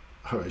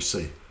 how I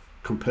say,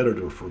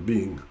 competitor for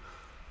being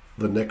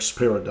the next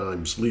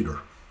paradigm's leader.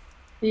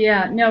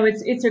 Yeah, no,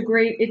 it's a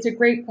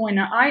great point.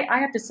 Now, I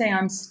have to say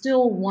I'm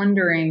still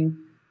wondering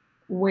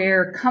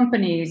where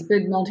companies,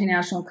 big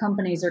multinational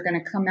companies, are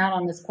going to come out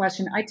on this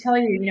question. I tell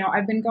you,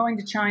 I've been going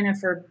to China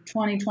for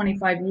 20,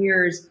 25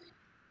 years.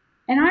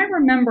 And I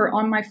remember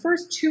on my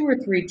first 2 or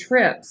 3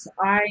 trips,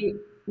 I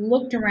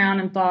looked around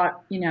and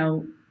thought,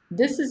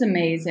 this is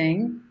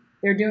amazing.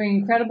 They're doing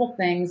incredible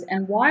things.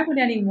 And why would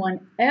anyone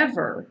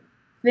ever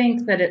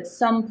think that at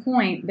some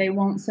point they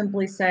won't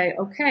simply say,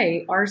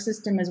 okay, our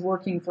system is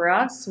working for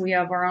us. We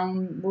have our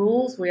own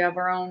rules. We have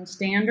our own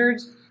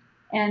standards.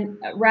 And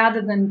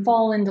rather than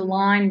fall into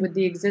line with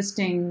the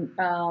existing,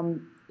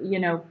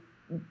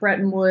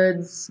 Bretton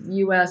Woods,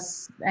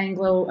 U.S.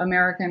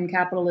 Anglo-American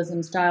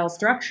capitalism style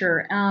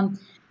structure. I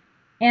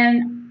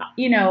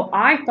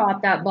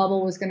thought that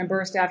bubble was going to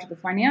burst after the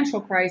financial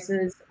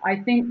crisis. I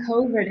think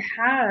COVID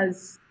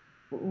has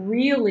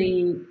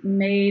really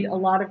made a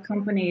lot of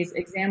companies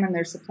examine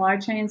their supply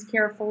chains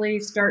carefully,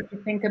 start to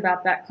think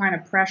about that kind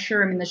of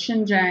pressure. I mean, the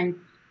Xinjiang,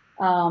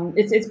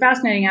 it's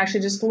fascinating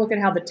actually just to look at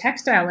how the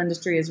textile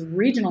industry has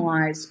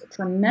regionalized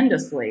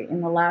tremendously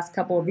in the last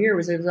couple of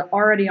years. It was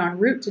already en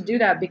route to do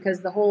that because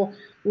the whole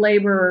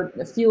labor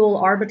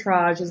fuel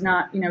arbitrage is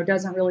not,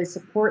 doesn't really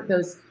support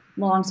those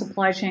long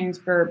supply chains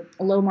for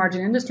low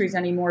margin industries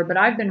anymore. But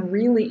I've been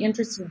really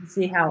interested to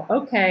see how,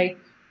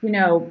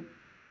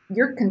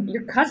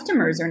 your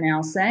customers are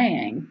now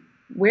saying,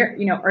 where,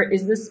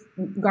 is this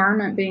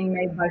garment being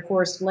made by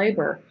forced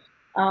labor?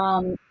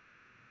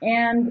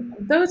 And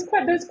those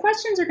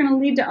questions are going to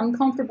lead to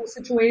uncomfortable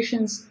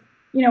situations,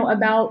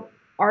 about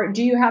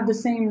do you have the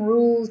same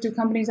rules? Do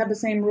companies have the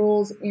same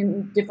rules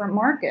in different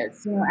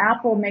markets?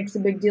 Apple makes a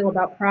big deal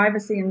about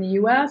privacy in the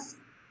U.S.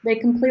 They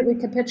completely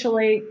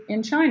capitulate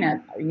in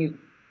China.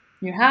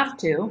 You have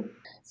to.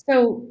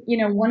 So,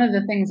 one of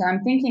the things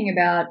I'm thinking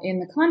about in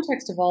the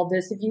context of all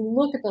this, if you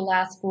look at the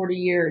last 40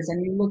 years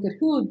and you look at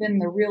who have been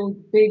the real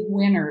big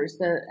winners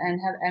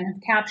and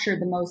have captured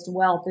the most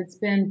wealth, it's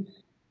been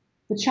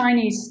the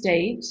Chinese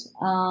state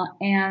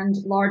and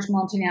large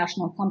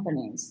multinational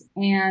companies.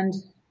 And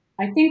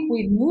I think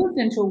we've moved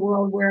into a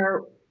world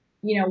where,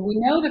 we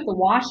know that the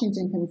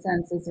Washington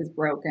consensus is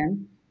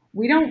broken.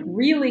 We don't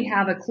really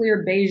have a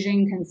clear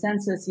Beijing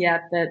consensus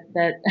yet that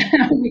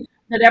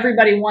that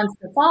everybody wants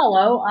to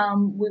follow.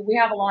 We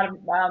have a lot of,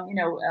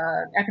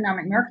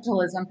 economic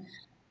mercantilism.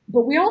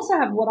 But we also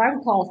have what I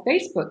would call a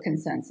Facebook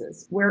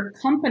consensus, where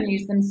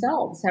companies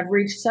themselves have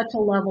reached such a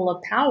level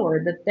of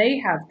power that they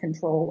have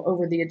control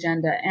over the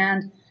agenda.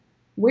 And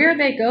where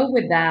they go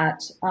with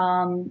that,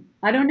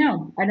 I don't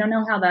know. I don't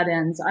know how that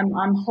ends.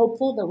 I'm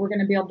hopeful that we're going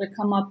to be able to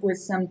come up with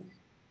some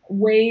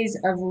ways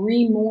of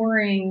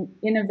remooring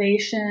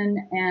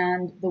innovation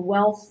and the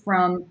wealth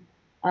from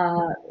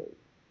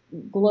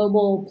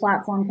global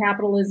platform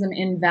capitalism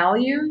in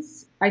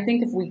values. I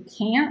think if we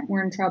can't,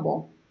 we're in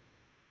trouble.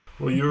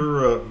 Well,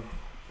 your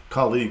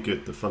colleague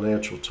at the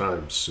Financial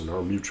Times and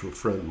our mutual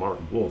friend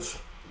Martin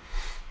Wolf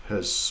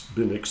has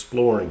been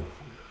exploring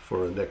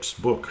for a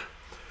next book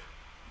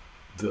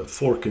the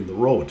fork in the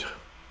road.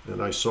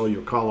 And I saw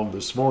your column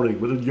this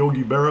morning. What did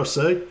Yogi Berra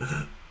say?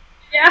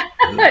 Yeah,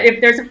 if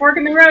there's a fork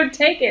in the road,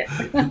 take it.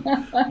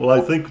 Well,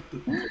 I think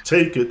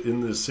take it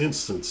in this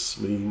instance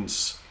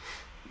means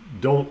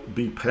don't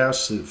be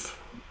passive,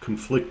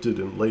 conflicted,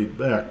 and laid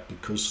back,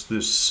 because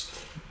this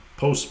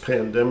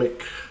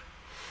post-pandemic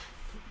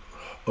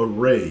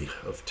array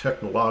of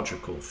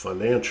technological,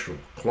 financial,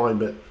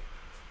 climate,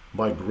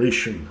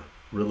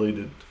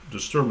 migration-related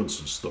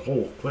disturbances, the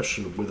whole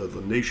question of whether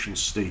the nation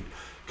state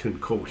can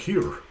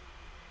cohere,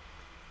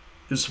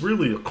 is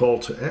really a call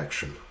to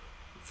action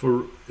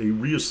for a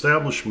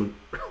reestablishment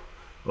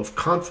of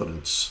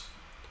confidence,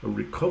 a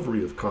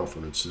recovery of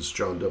confidence, as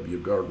John W.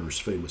 Gardner's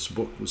famous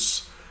book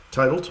was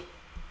titled.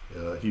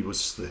 He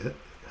was the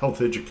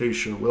Health,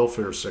 Education, and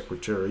Welfare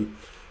Secretary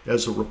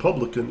as a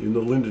Republican in the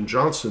Lyndon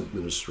Johnson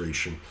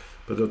administration.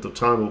 But at the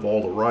time of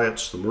all the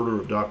riots, the murder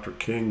of Dr.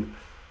 King,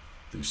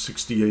 the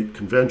 68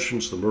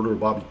 conventions, the murder of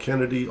Bobby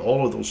Kennedy,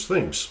 all of those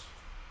things.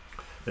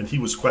 And he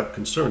was quite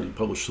concerned. He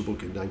published the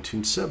book in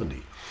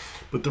 1970.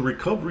 But the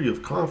recovery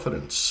of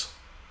confidence,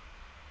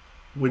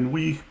 when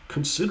we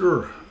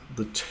consider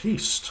the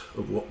taste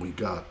of what we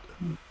got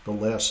the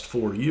last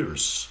 4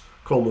 years,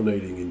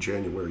 culminating in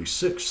January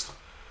 6th.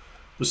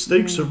 The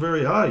stakes are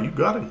very high.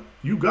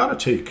 You gotta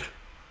take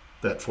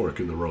that fork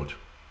in the road.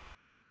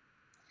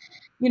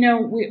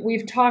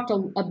 We've talked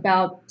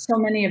about so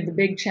many of the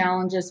big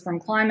challenges, from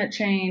climate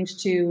change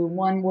to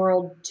one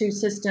world, two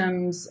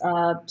systems,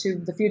 to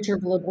the future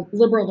of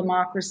liberal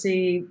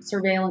democracy,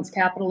 surveillance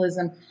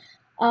capitalism.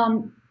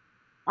 Um,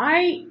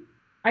 I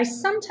I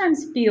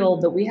sometimes feel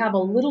that we have a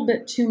little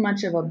bit too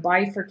much of a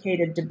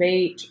bifurcated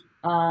debate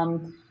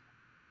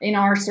in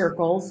our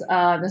circles,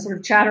 the sort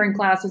of chattering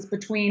classes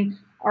between,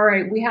 all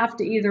right, we have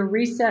to either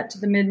reset to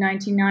the mid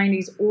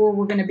 1990s or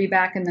we're going to be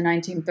back in the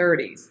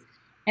 1930s.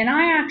 And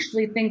I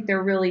actually think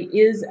there really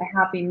is a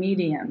happy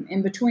medium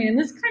in between. And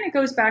this kind of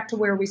goes back to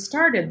where we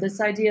started, this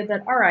idea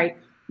that, all right,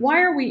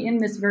 why are we in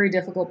this very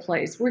difficult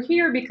place? We're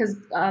here because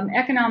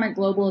economic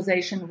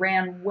globalization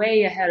ran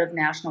way ahead of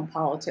national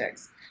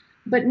politics.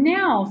 But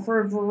now,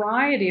 for a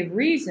variety of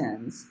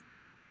reasons,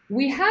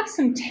 we have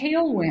some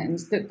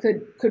tailwinds that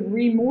could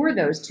remoor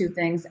those two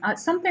things. A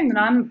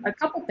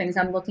couple things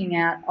I'm looking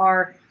at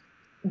are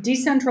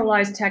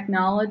decentralized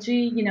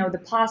technology,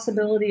 the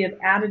possibility of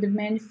additive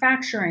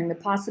manufacturing, the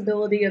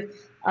possibility of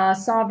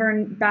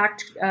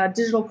sovereign-backed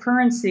digital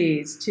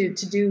currencies to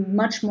do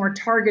much more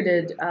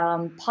targeted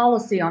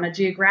policy on a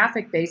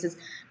geographic basis.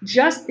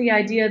 Just the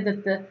idea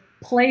that the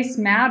place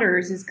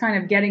matters is kind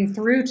of getting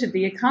through to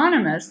the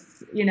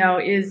economists,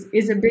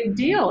 is a big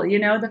deal.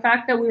 The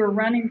fact that we were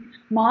running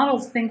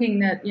models thinking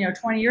that,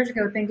 20 years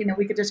ago, thinking that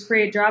we could just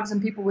create jobs and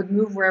people would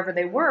move wherever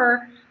they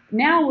were.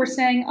 Now we're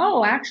saying,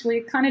 oh, actually,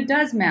 it kind of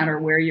does matter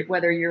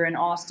whether you're in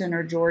Austin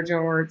or Georgia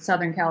or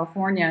Southern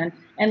California,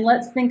 and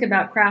let's think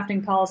about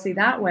crafting policy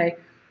that way.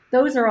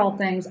 Those are all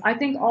things. I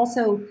think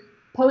also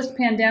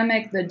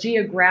post-pandemic, the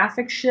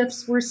geographic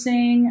shifts we're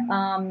seeing,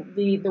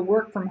 the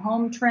work from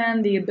home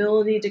trend, the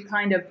ability to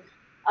kind of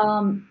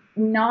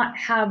not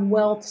have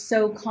wealth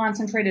so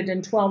concentrated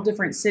in 12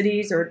 different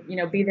cities, or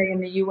be they in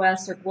the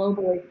U.S. or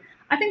globally.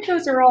 I think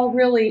those are all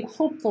really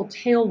hopeful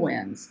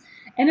tailwinds.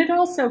 And it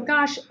also,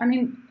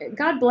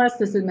 God bless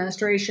this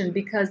administration,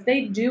 because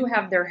they do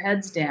have their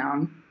heads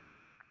down.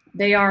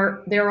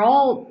 They're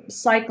all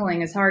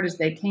cycling as hard as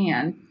they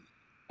can.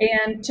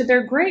 And to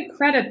their great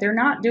credit, they're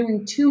not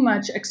doing too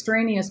much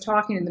extraneous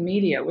talking to the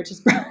media, which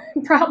is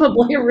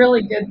probably a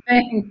really good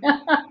thing.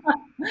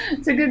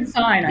 It's a good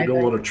sign, You I don't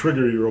think. want to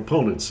trigger your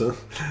opponents, huh?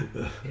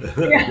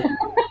 Yeah,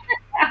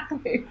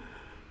 exactly.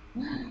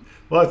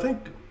 Well, I think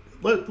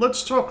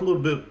let's talk a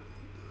little bit,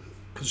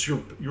 because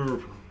your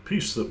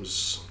piece that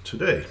was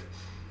today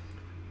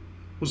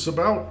was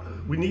about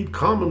we need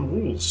common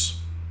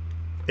rules,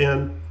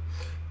 and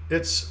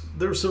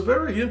there's a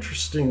very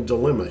interesting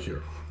dilemma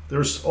here.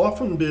 There's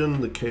often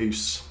been the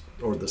case,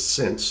 or the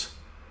sense,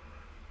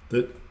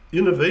 that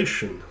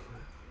innovation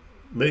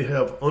may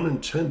have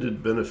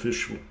unintended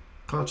beneficial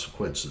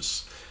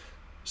consequences.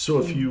 So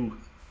if you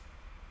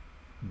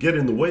get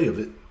in the way of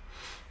it,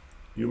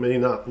 you may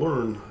not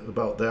learn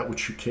about that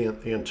which you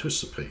can't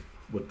anticipate,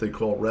 what they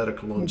call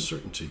radical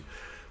uncertainty.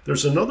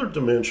 There's another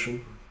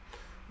dimension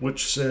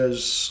which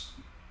says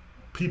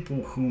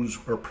people who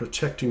are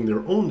protecting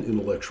their own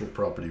intellectual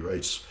property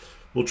rights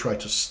will try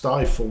to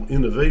stifle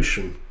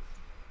innovation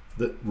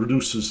that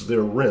reduces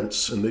their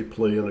rents, and they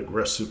play an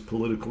aggressive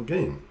political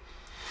game.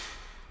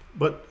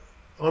 But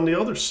on the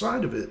other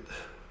side of it,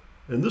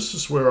 and this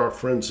is where our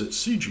friends at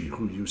CIGI,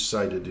 who you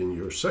cited in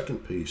your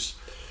second piece,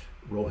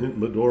 Rohin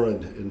Medora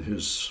and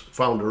his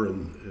founder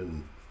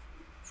and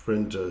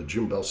friend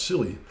Jim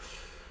Balsillie,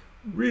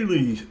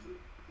 really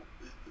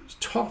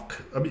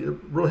talk.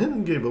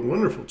 Rohin gave a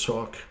wonderful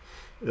talk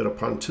at a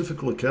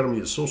Pontifical Academy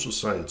of Social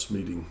Science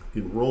meeting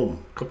in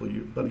Rome about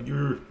a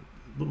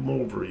little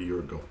more over a year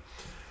ago.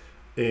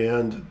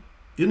 And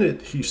in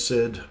it, he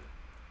said,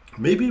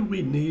 maybe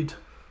we need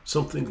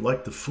something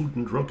like the Food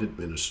and Drug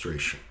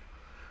Administration,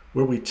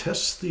 where we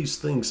test these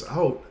things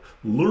out,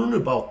 learn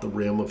about the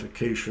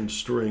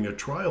ramifications during a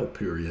trial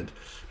period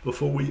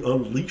before we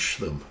unleash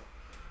them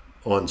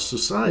on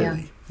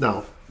society. Yeah.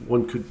 Now,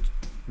 one could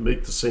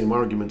make the same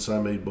arguments I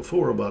made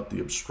before about the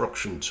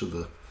obstruction to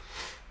the,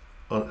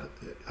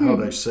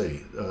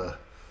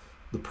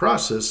 the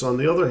process. On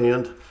the other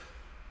hand,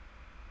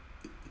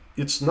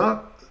 it's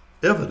not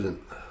evident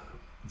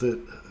that,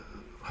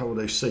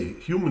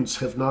 humans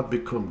have not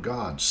become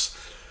gods.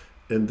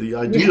 And the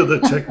idea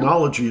that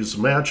technology is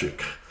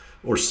magic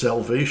or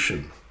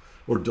salvation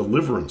or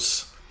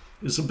deliverance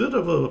is a bit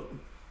of a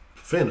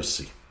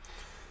fantasy.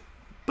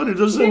 But it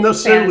isn't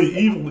necessarily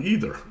evil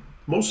either.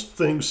 Most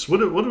things, what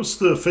was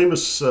the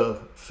famous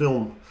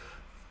film,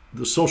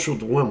 The Social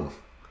Dilemma?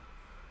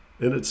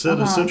 And it said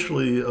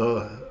essentially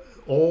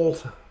all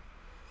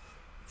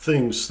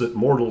things that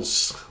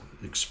mortals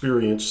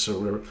experience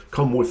or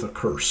come with a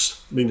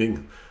curse,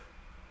 meaning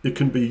it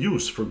can be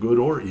used for good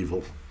or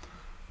evil.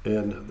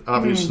 And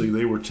obviously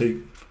they were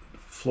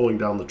flowing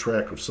down the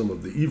track of some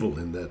of the evil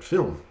in that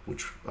film,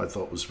 which I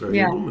thought was very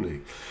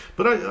illuminating.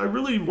 But I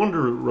really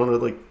wonder, Ronna,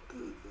 like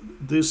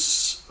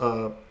this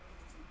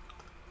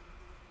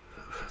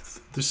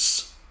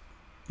this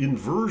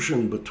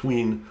inversion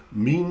between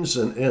means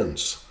and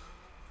ends.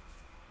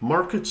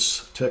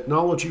 Markets,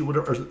 technology,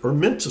 whatever, are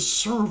meant to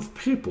serve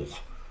people.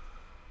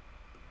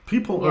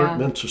 People aren't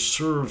meant to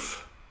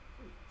serve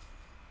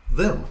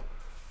them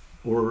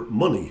or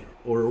money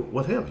or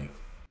what have you.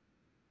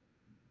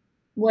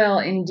 Well,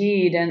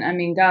 indeed, and I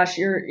mean, gosh,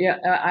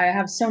 I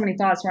have so many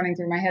thoughts running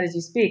through my head as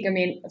you speak. I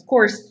mean, of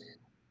course,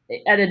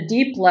 at a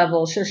deep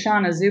level,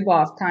 Shoshana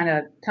Zuboff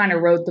kind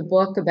of wrote the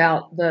book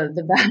about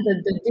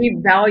the deep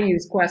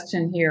values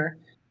question here,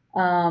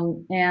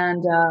 and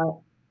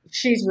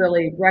she's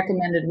really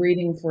recommended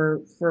reading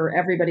for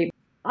everybody.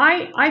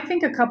 I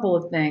think a couple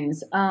of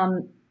things.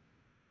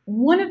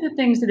 One of the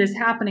things that is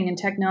happening in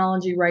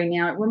technology right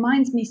now, it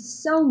reminds me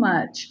so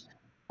much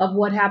of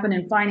what happened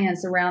in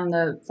finance around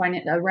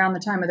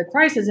the time of the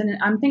crisis. And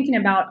I'm thinking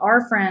about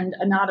our friend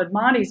Anat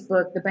Admati's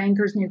book, The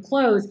Banker's New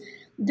Clothes.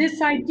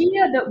 This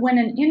idea that when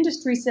an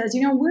industry says,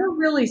 we're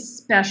really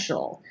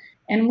special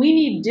and we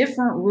need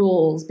different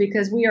rules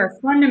because we are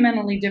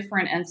fundamentally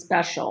different and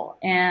special,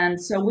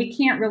 and so we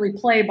can't really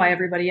play by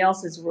everybody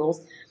else's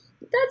rules.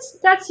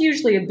 That's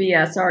usually a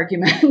BS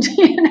argument.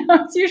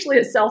 It's usually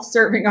a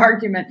self-serving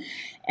argument,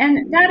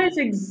 and that is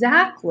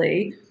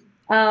exactly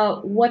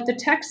what the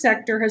tech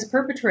sector has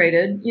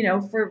perpetrated.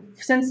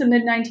 Since the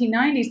mid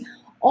 1990s.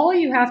 All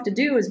you have to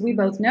do, as we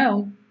both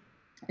know,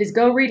 is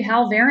go read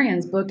Hal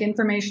Varian's book,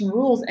 Information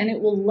Rules, and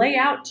it will lay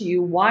out to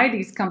you why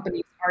these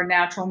companies are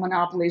natural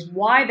monopolies,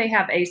 why they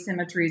have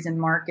asymmetries in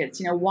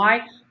markets,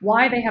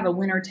 why they have a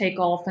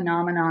winner-take-all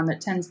phenomenon that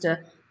tends to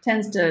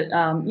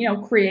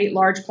create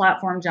large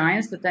platform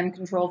giants that then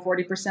control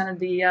 40% of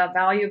the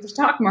value of the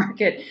stock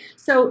market.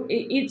 So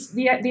it's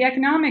the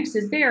economics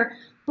is there.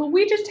 But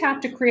we just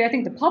have to create, I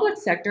think the public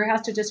sector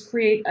has to just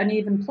create an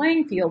even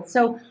playing field.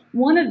 So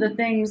one of the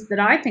things that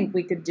I think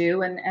we could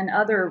do, and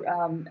other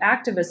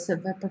activists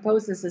have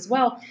proposed this as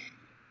well,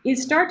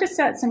 is start to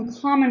set some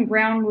common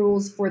ground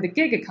rules for the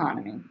gig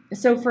economy.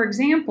 So for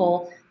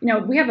example,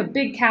 we have a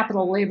big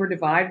capital labor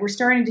divide. We're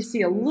starting to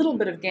see a little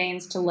bit of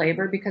gains to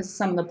labor because of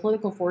some of the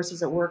political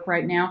forces at work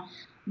right now.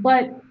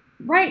 But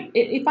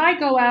if I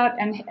go out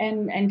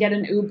and get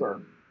an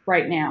Uber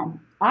right now,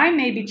 I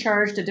may be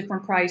charged a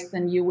different price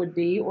than you would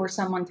be, or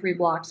someone 3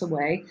 blocks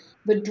away.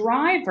 The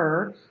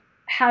driver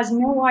has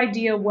no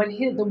idea what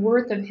the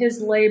worth of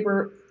his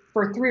labor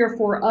for 3 or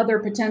 4 other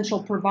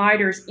potential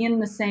providers in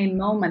the same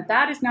moment.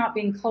 That is not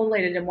being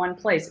collated in one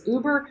place.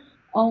 Uber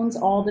owns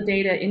all the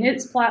data in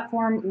its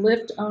platform.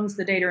 Lyft owns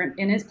the data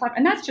in its platform,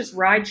 and that's just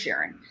ride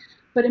sharing.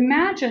 But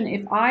imagine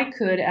if I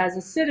could, as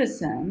a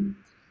citizen,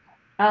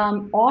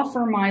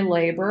 offer my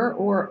labor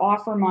or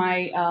offer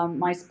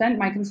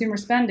my consumer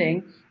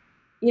spending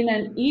in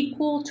an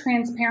equal,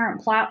 transparent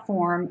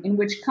platform in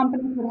which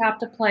companies would have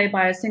to play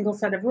by a single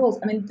set of rules.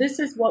 I mean, this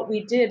is what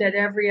we did at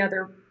every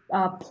other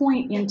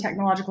point in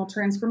technological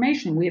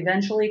transformation. We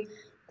eventually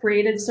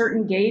created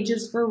certain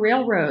gauges for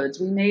railroads.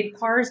 We made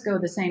cars go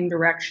the same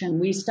direction.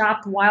 We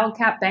stopped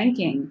wildcat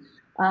banking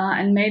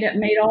and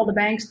made all the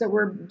banks that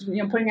were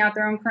putting out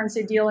their own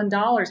currency deal in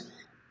dollars.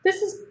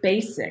 This is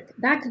basic.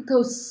 That could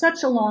go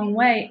such a long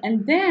way.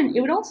 And then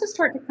it would also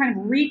start to kind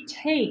of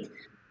retake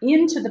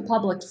into the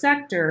public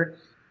sector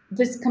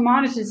this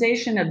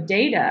commoditization of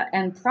data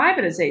and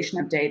privatization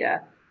of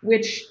data,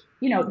 which,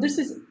 this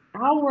is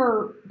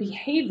our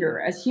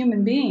behavior as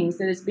human beings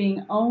that is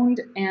being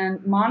owned and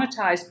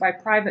monetized by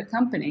private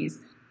companies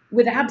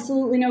with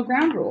absolutely no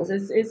ground rules.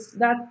 That's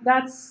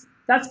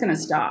going to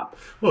stop.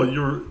 Well,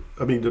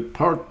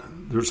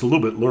 there's a little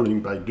bit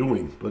learning by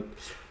doing, but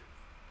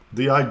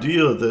the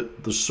idea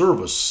that the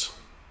service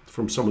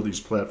from some of these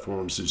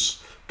platforms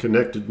is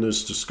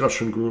connectedness,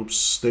 discussion groups,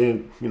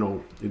 staying,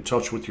 in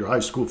touch with your high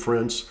school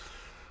friends.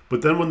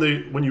 But then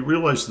when you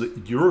realize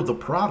that you're the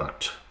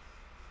product,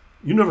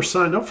 you never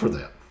signed up for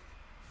that.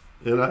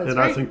 And Right.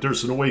 I think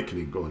there's an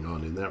awakening going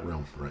on in that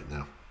realm right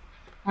now.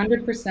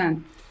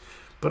 100%.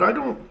 But I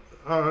don't,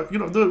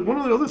 one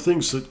of the other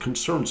things that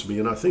concerns me,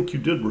 and I think you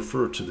did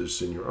refer to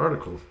this in your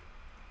article,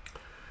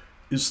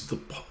 is the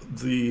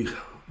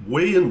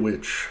way in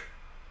which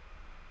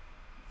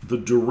the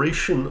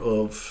duration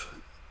of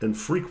and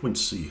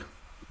frequency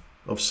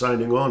of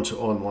signing on to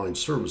online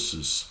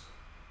services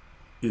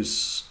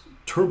is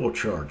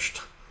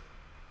turbocharged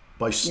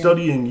by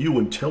studying you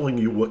and telling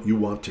you what you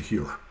want to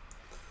hear.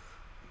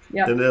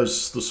 Yep. And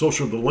as the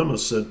Social Dilemma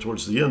said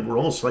towards the end, we're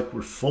almost like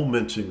we're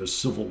fomenting a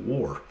civil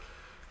war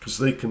because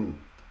they can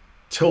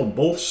tell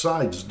both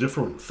sides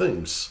different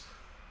things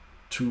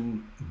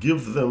to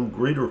give them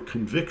greater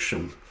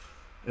conviction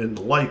and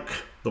like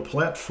the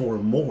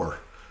platform more,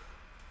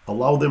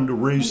 allow them to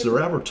raise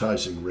their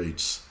advertising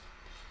rates.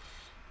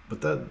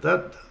 But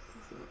that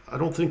I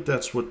don't think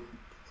that's what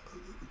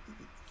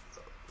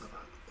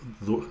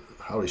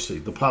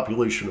the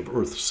population of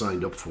Earth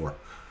signed up for.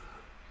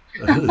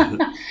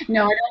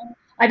 No,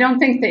 I don't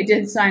think they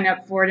did sign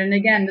up for it. And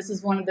again, this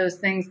is one of those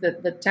things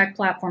that the tech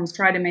platforms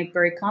try to make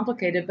very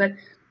complicated. But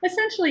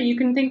essentially, you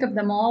can think of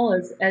them all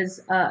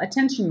as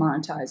attention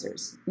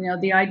monetizers.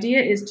 The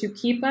idea is to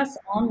keep us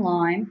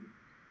online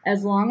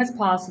as long as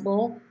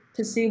possible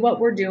to see what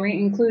we're doing,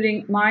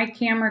 including my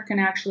camera can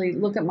actually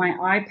look at my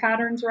eye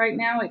patterns right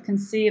now. It can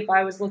see if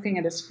I was looking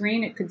at a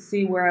screen, it could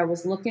see where I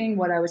was looking,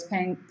 what I was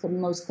paying the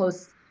most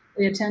closely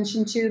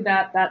attention to.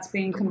 That's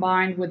being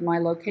combined with my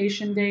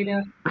location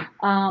data.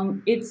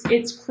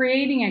 It's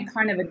creating a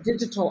kind of a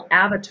digital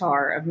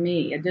avatar of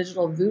me, a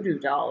digital voodoo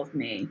doll of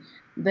me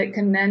that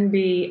can then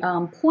be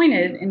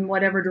pointed in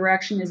whatever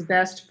direction is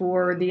best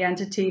for the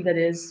entity that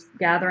is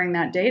gathering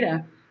that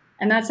data.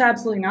 And that's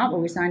absolutely not what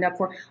we signed up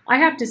for. I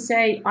have to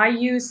say, I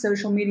use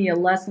social media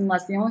less and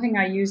less. The only thing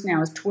I use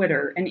now is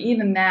Twitter, and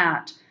even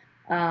that,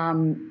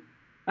 I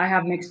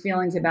have mixed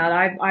feelings about.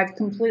 I've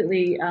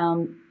completely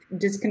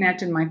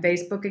disconnected my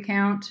Facebook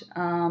account,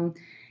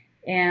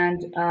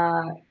 and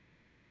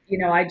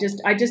I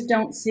just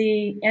don't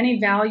see any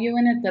value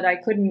in it that I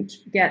couldn't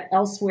get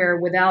elsewhere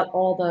without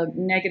all the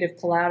negative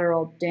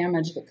collateral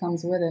damage that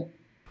comes with it.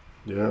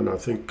 Yeah, and I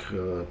think,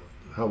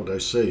 how would I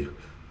say,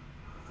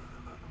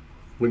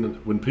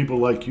 when people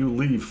like you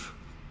leave,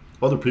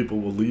 other people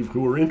will leave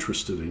who are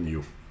interested in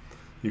you.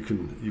 You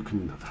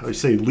can I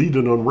say, lead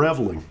an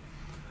unraveling.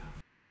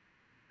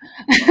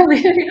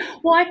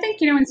 Well, I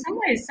think, in some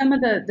ways, some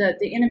of the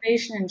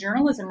innovation in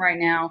journalism right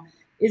now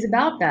is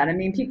about that. I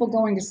mean, people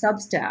going to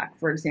Substack,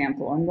 for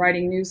example, and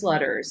writing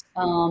newsletters,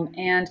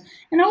 and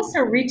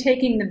also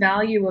retaking the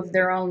value of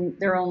their own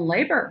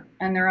labor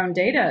and their own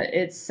data.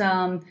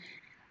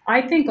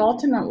 I think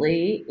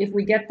ultimately, if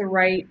we get the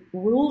right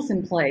rules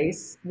in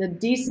place, the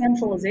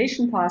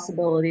decentralization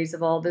possibilities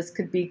of all this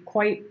could be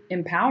quite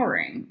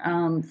empowering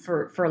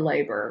for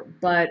labor.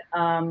 But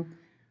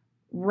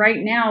right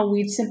now,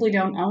 we simply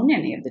don't own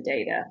any of the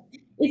data.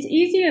 It's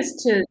easiest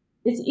to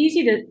it's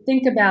easy to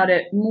think about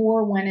it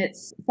more when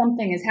it's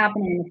something is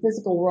happening in the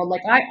physical world.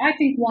 Like I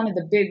think one of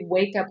the big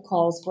wake up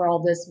calls for all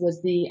this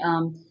was the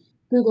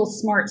Google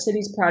Smart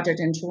Cities project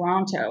in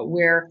Toronto,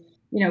 where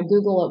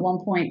Google at one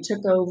point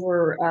took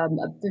over a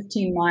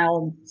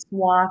 15-mile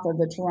swath of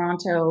the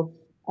Toronto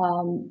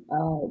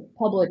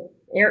public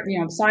air,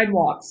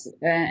 sidewalks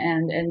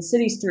and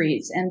city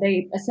streets, and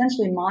they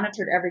essentially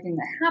monitored everything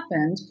that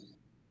happened: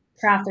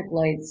 traffic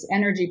lights,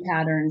 energy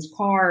patterns,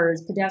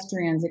 cars,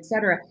 pedestrians,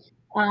 etc.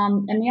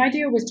 And the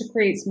idea was to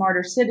create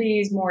smarter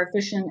cities, more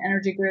efficient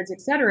energy grids,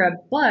 etc.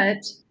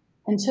 But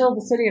until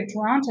the city of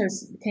Toronto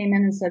came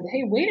in and said,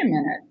 "Hey, wait a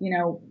minute,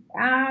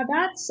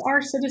 that's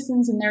our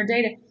citizens and their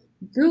data."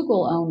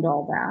 Google owned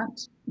all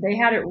that. They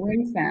had it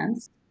ring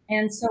fenced.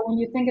 And so when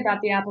you think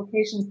about the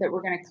applications that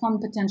were going to come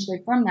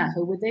potentially from that,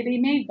 who would they be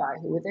made by?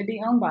 Who would they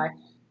be owned by?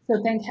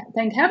 So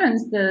thank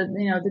heavens the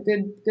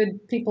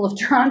good people of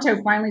Toronto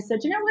finally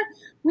said, you know what,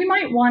 we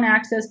might want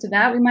access to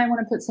that. We might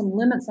want to put some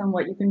limits on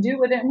what you can do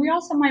with it, and we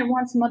also might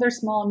want some other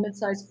small and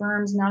mid-sized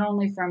firms, not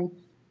only from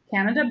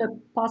Canada but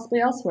possibly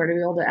elsewhere, to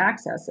be able to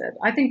access it.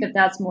 I think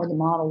that's more the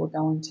model we're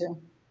going to.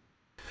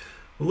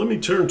 Well, let me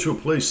turn to a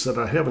place that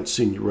I haven't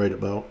seen you write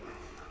about,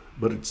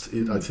 but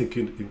I think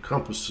it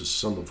encompasses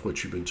some of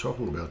what you've been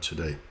talking about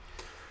today.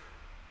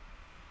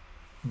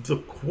 The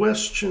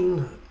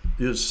question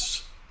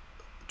is,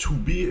 to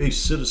be a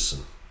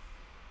citizen,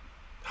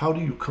 how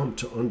do you come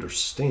to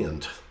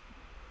understand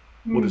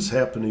what is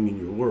happening in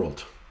your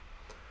world?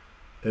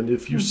 And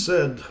if you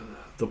said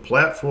the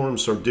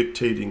platforms are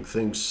dictating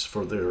things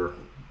for their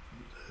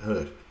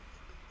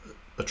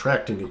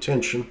attracting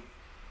attention,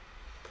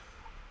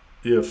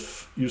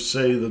 if you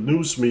say the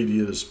news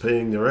media is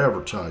paying their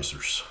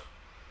advertisers,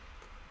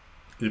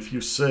 if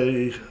you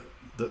say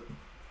that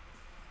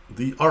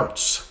the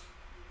arts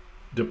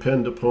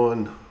depend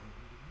upon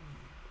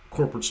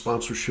corporate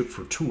sponsorship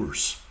for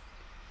tours,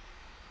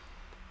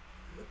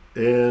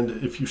 and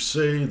if you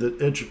say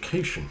that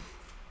education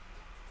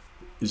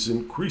is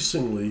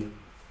increasingly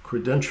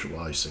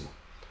credentializing.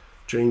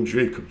 Jane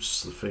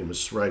Jacobs, the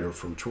famous writer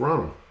from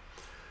Toronto,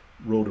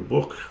 wrote a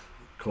book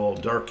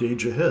called Dark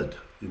Age Ahead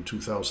in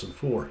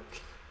 2004,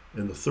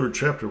 and the third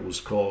chapter was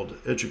called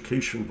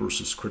Education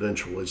versus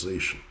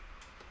Credentialization.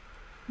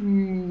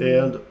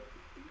 And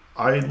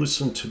I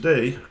listened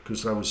today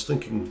because I was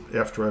thinking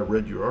after I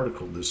read your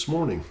article this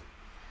morning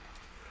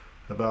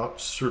about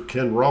Sir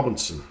Ken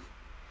Robinson,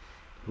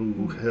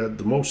 who had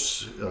the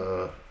most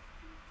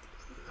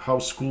How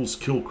Schools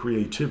Kill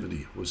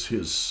Creativity was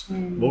his.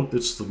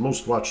 It's the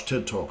most watched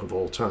TED Talk of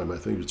all time. I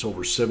think it's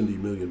over 70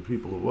 million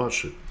people who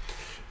watched it.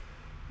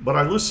 But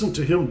I listened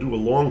to him do a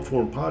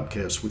long-form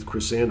podcast with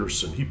Chris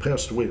Anderson. He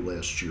passed away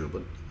last year,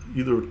 but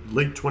either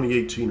late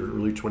 2018 or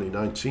early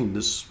 2019,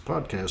 this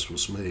podcast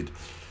was made.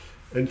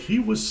 And he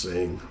was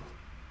saying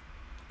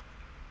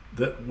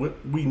that what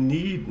we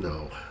need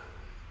now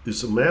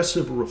is a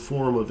massive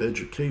reform of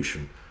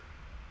education,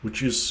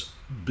 which has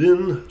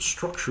been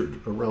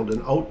structured around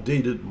an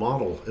outdated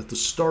model at the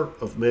start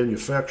of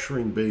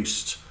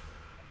manufacturing-based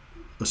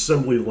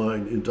assembly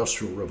line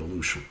industrial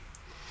revolution.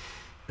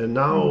 And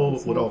now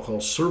what I'll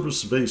call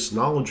service-based,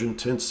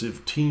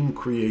 knowledge-intensive team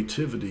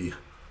creativity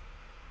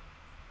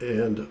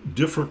and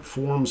different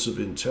forms of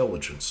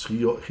intelligence.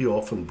 He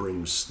often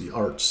brings the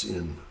arts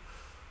in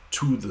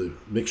to the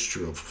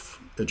mixture of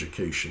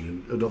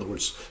education. In other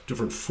words,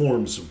 different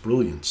forms of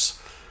brilliance.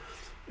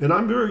 And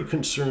I'm very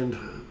concerned,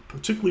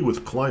 particularly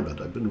with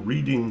climate. I've been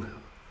reading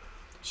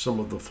some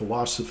of the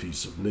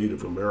philosophies of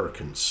Native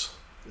Americans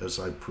as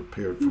I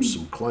prepared for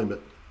some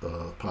climate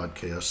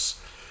podcasts.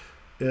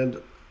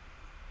 And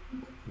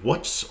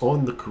what's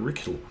on the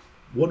curriculum?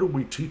 What are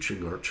we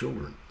teaching our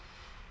children?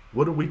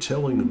 What are we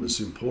telling them is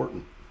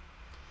important?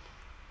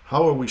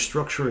 How are we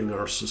structuring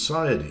our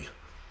society?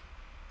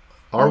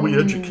 Are we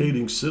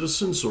educating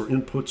citizens or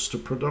inputs to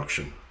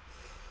production?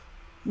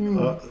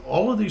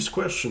 All of these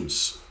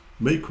questions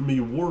make me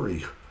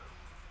worry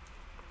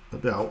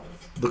about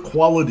the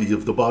quality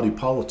of the body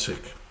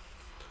politic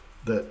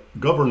that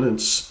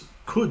governance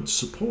could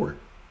support.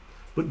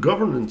 But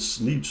governance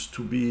needs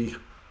to be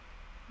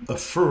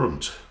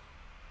affirmed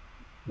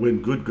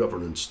when good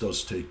governance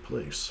does take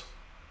place.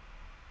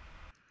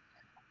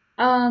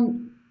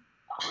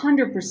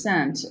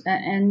 100%.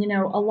 And,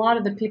 a lot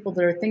of the people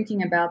that are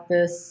thinking about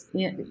this,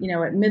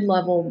 at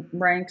mid-level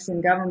ranks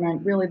in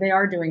government, really, they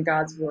are doing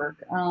God's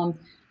work.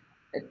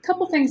 A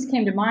couple things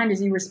came to mind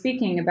as you were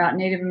speaking about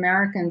Native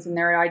Americans and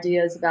their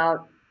ideas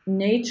about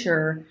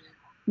nature.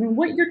 I mean,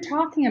 what you're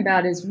talking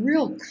about is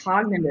real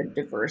cognitive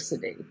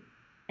diversity.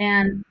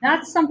 And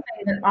that's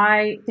something that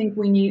I think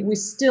we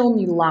still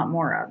need a lot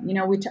more of. We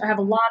have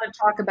a lot of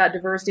talk about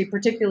diversity,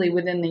 particularly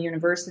within the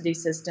university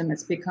system.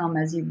 It's become,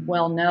 as you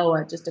well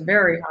know, just a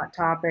very hot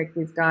topic.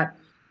 We've got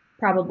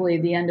probably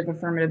the end of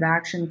affirmative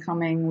action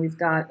coming. We've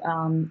got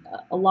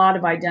a lot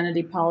of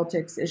identity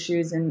politics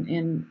issues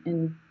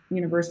in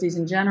universities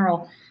in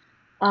general.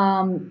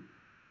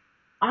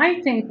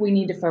 I think we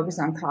need to focus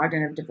on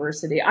cognitive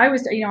diversity.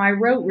 I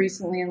wrote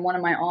recently in one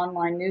of my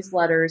online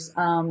newsletters,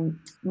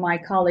 my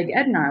colleague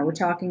Ed and I were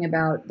talking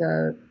about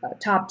the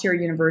top tier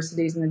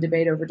universities and the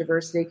debate over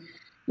diversity.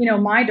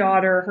 My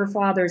daughter, her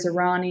father's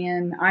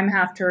Iranian, I'm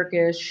half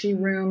Turkish. She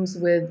rooms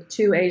with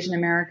two Asian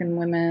American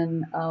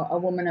women, a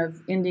woman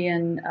of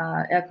Indian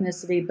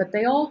ethnicity, but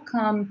they all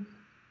come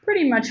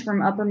pretty much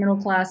from upper middle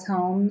class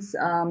homes,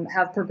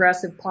 have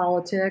progressive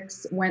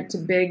politics, went to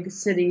big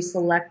city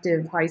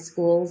selective high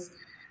schools.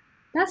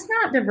 That's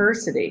not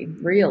diversity,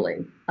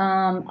 really.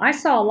 I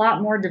saw a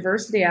lot more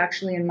diversity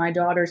actually in my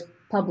daughter's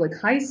public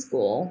high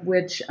school,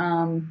 which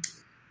you'll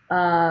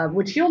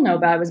know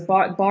about. It was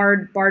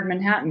Bard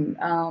Manhattan,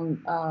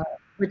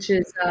 which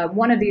is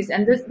one of these.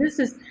 And this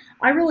is,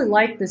 I really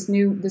like this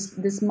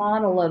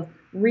model of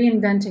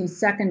reinventing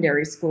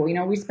secondary school.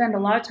 We spend a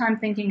lot of time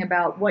thinking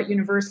about what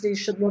universities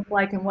should look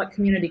like and what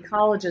community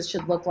colleges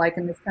should look like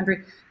in this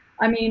country.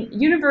 I mean,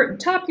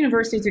 top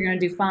universities are going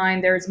to do fine.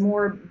 There's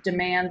more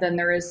demand than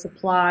there is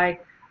supply.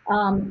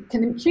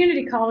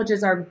 Community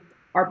colleges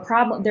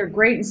they're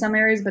great in some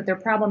areas, but they're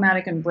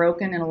problematic and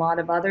broken in a lot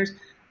of others.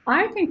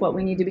 I think what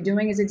we need to be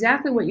doing is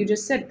exactly what you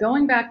just said.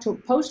 Going back to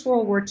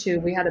post-World War II,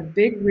 we had a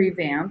big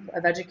revamp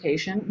of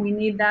education. We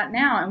need that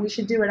now, and we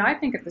should do it, I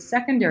think, at the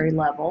secondary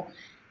level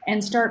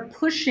and start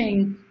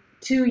pushing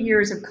 2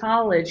 years of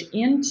college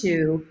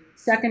into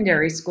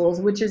secondary schools,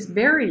 which is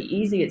very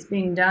easy. It's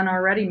being done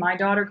already. My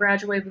daughter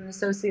graduated with an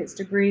associate's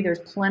degree. There's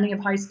plenty of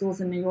high schools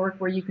in New York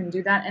where you can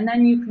do that. And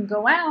then you can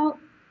go out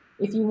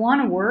if you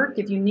want to work,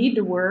 if you need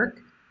to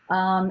work.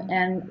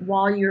 And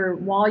while you're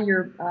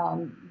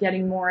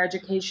getting more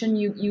education,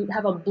 you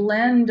have a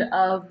blend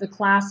of the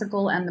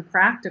classical and the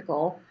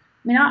practical.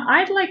 I mean,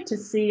 I'd like to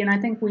see, and I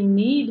think we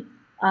need,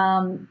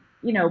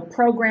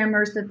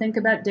 programmers that think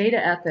about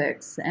data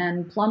ethics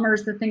and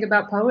plumbers that think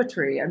about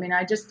poetry. I mean,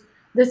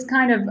 this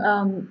kind of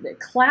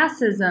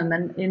classism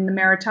and in the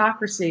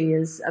meritocracy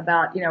is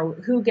about,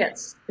 who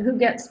gets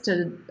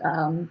to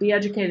be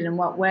educated in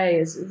what way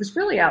is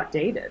really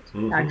outdated,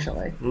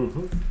 actually.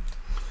 Mm-hmm.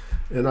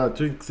 And I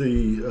think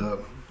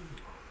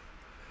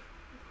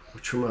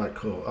what you might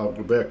call, I'll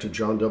go back to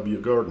John W.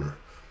 Gardner.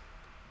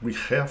 We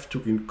have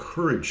to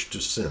encourage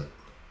dissent,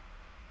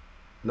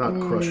 not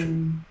crush it.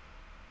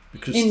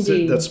 Because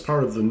that's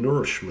part of the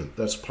nourishment.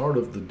 That's part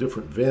of the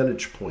different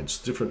vantage points,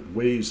 different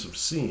ways of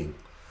seeing.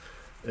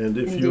 And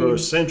if you're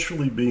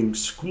essentially being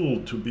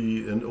schooled to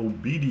be an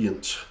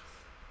obedient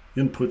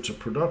input to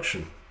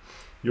production,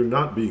 you're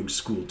not being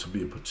schooled to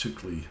be a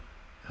particularly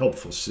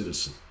helpful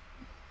citizen.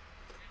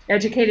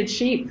 Educated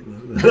sheep.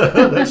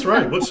 That's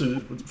right. What's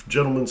the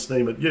gentleman's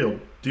name at Yale?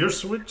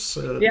 Deerswitz?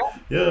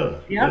 Yeah,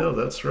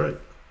 that's right.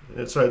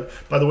 That's right.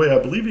 By the way, I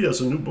believe he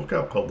has a new book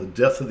out called The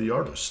Death of the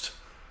Artist.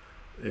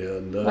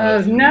 And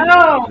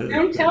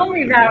don't tell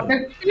me that.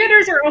 The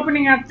theaters are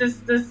opening up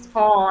this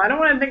fall. I don't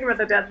want to think about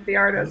the death of the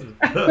artist.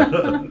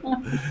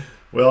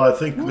 Well, I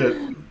think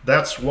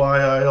that's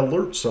why I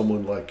alert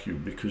someone like you,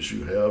 because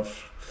you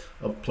have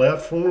a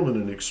platform and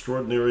an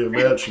extraordinary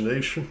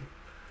imagination,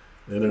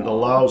 and it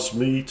allows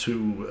me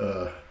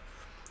to,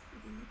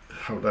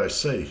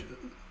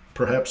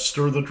 perhaps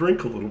stir the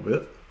drink a little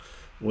bit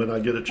when I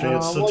get a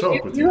chance to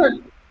talk with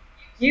you.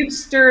 You've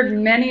stirred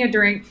many a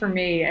drink for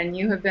me, and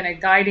you have been a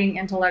guiding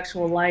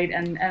intellectual light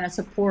and a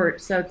support.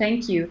 So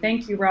thank you,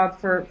 Rob,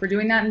 for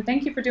doing that, and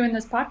thank you for doing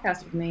this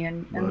podcast with me.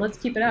 And let's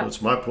keep it up.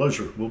 It's my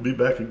pleasure. We'll be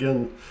back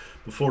again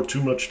before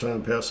too much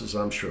time passes,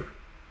 I'm sure.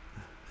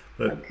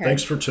 But Okay.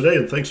 thanks for today,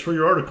 and thanks for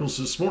your articles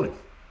this morning.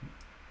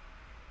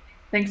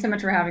 Thanks so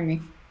much for having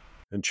me.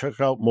 And check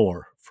out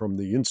more from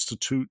the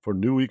Institute for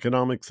New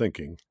Economic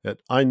Thinking at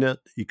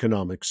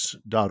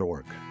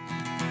ineteconomics.org.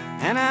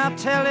 And I'll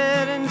tell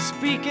it and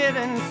speak it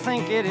and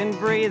think it and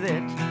breathe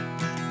it,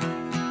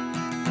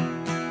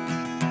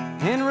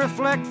 and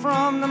reflect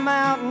from the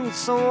mountains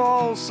so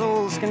all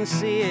souls can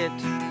see it.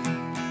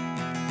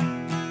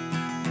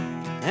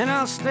 And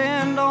I'll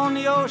stand on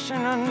the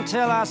ocean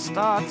until I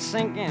start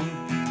sinking,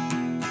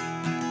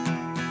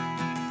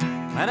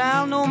 but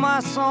I'll know my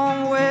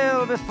song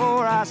well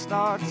before I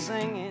start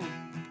singing.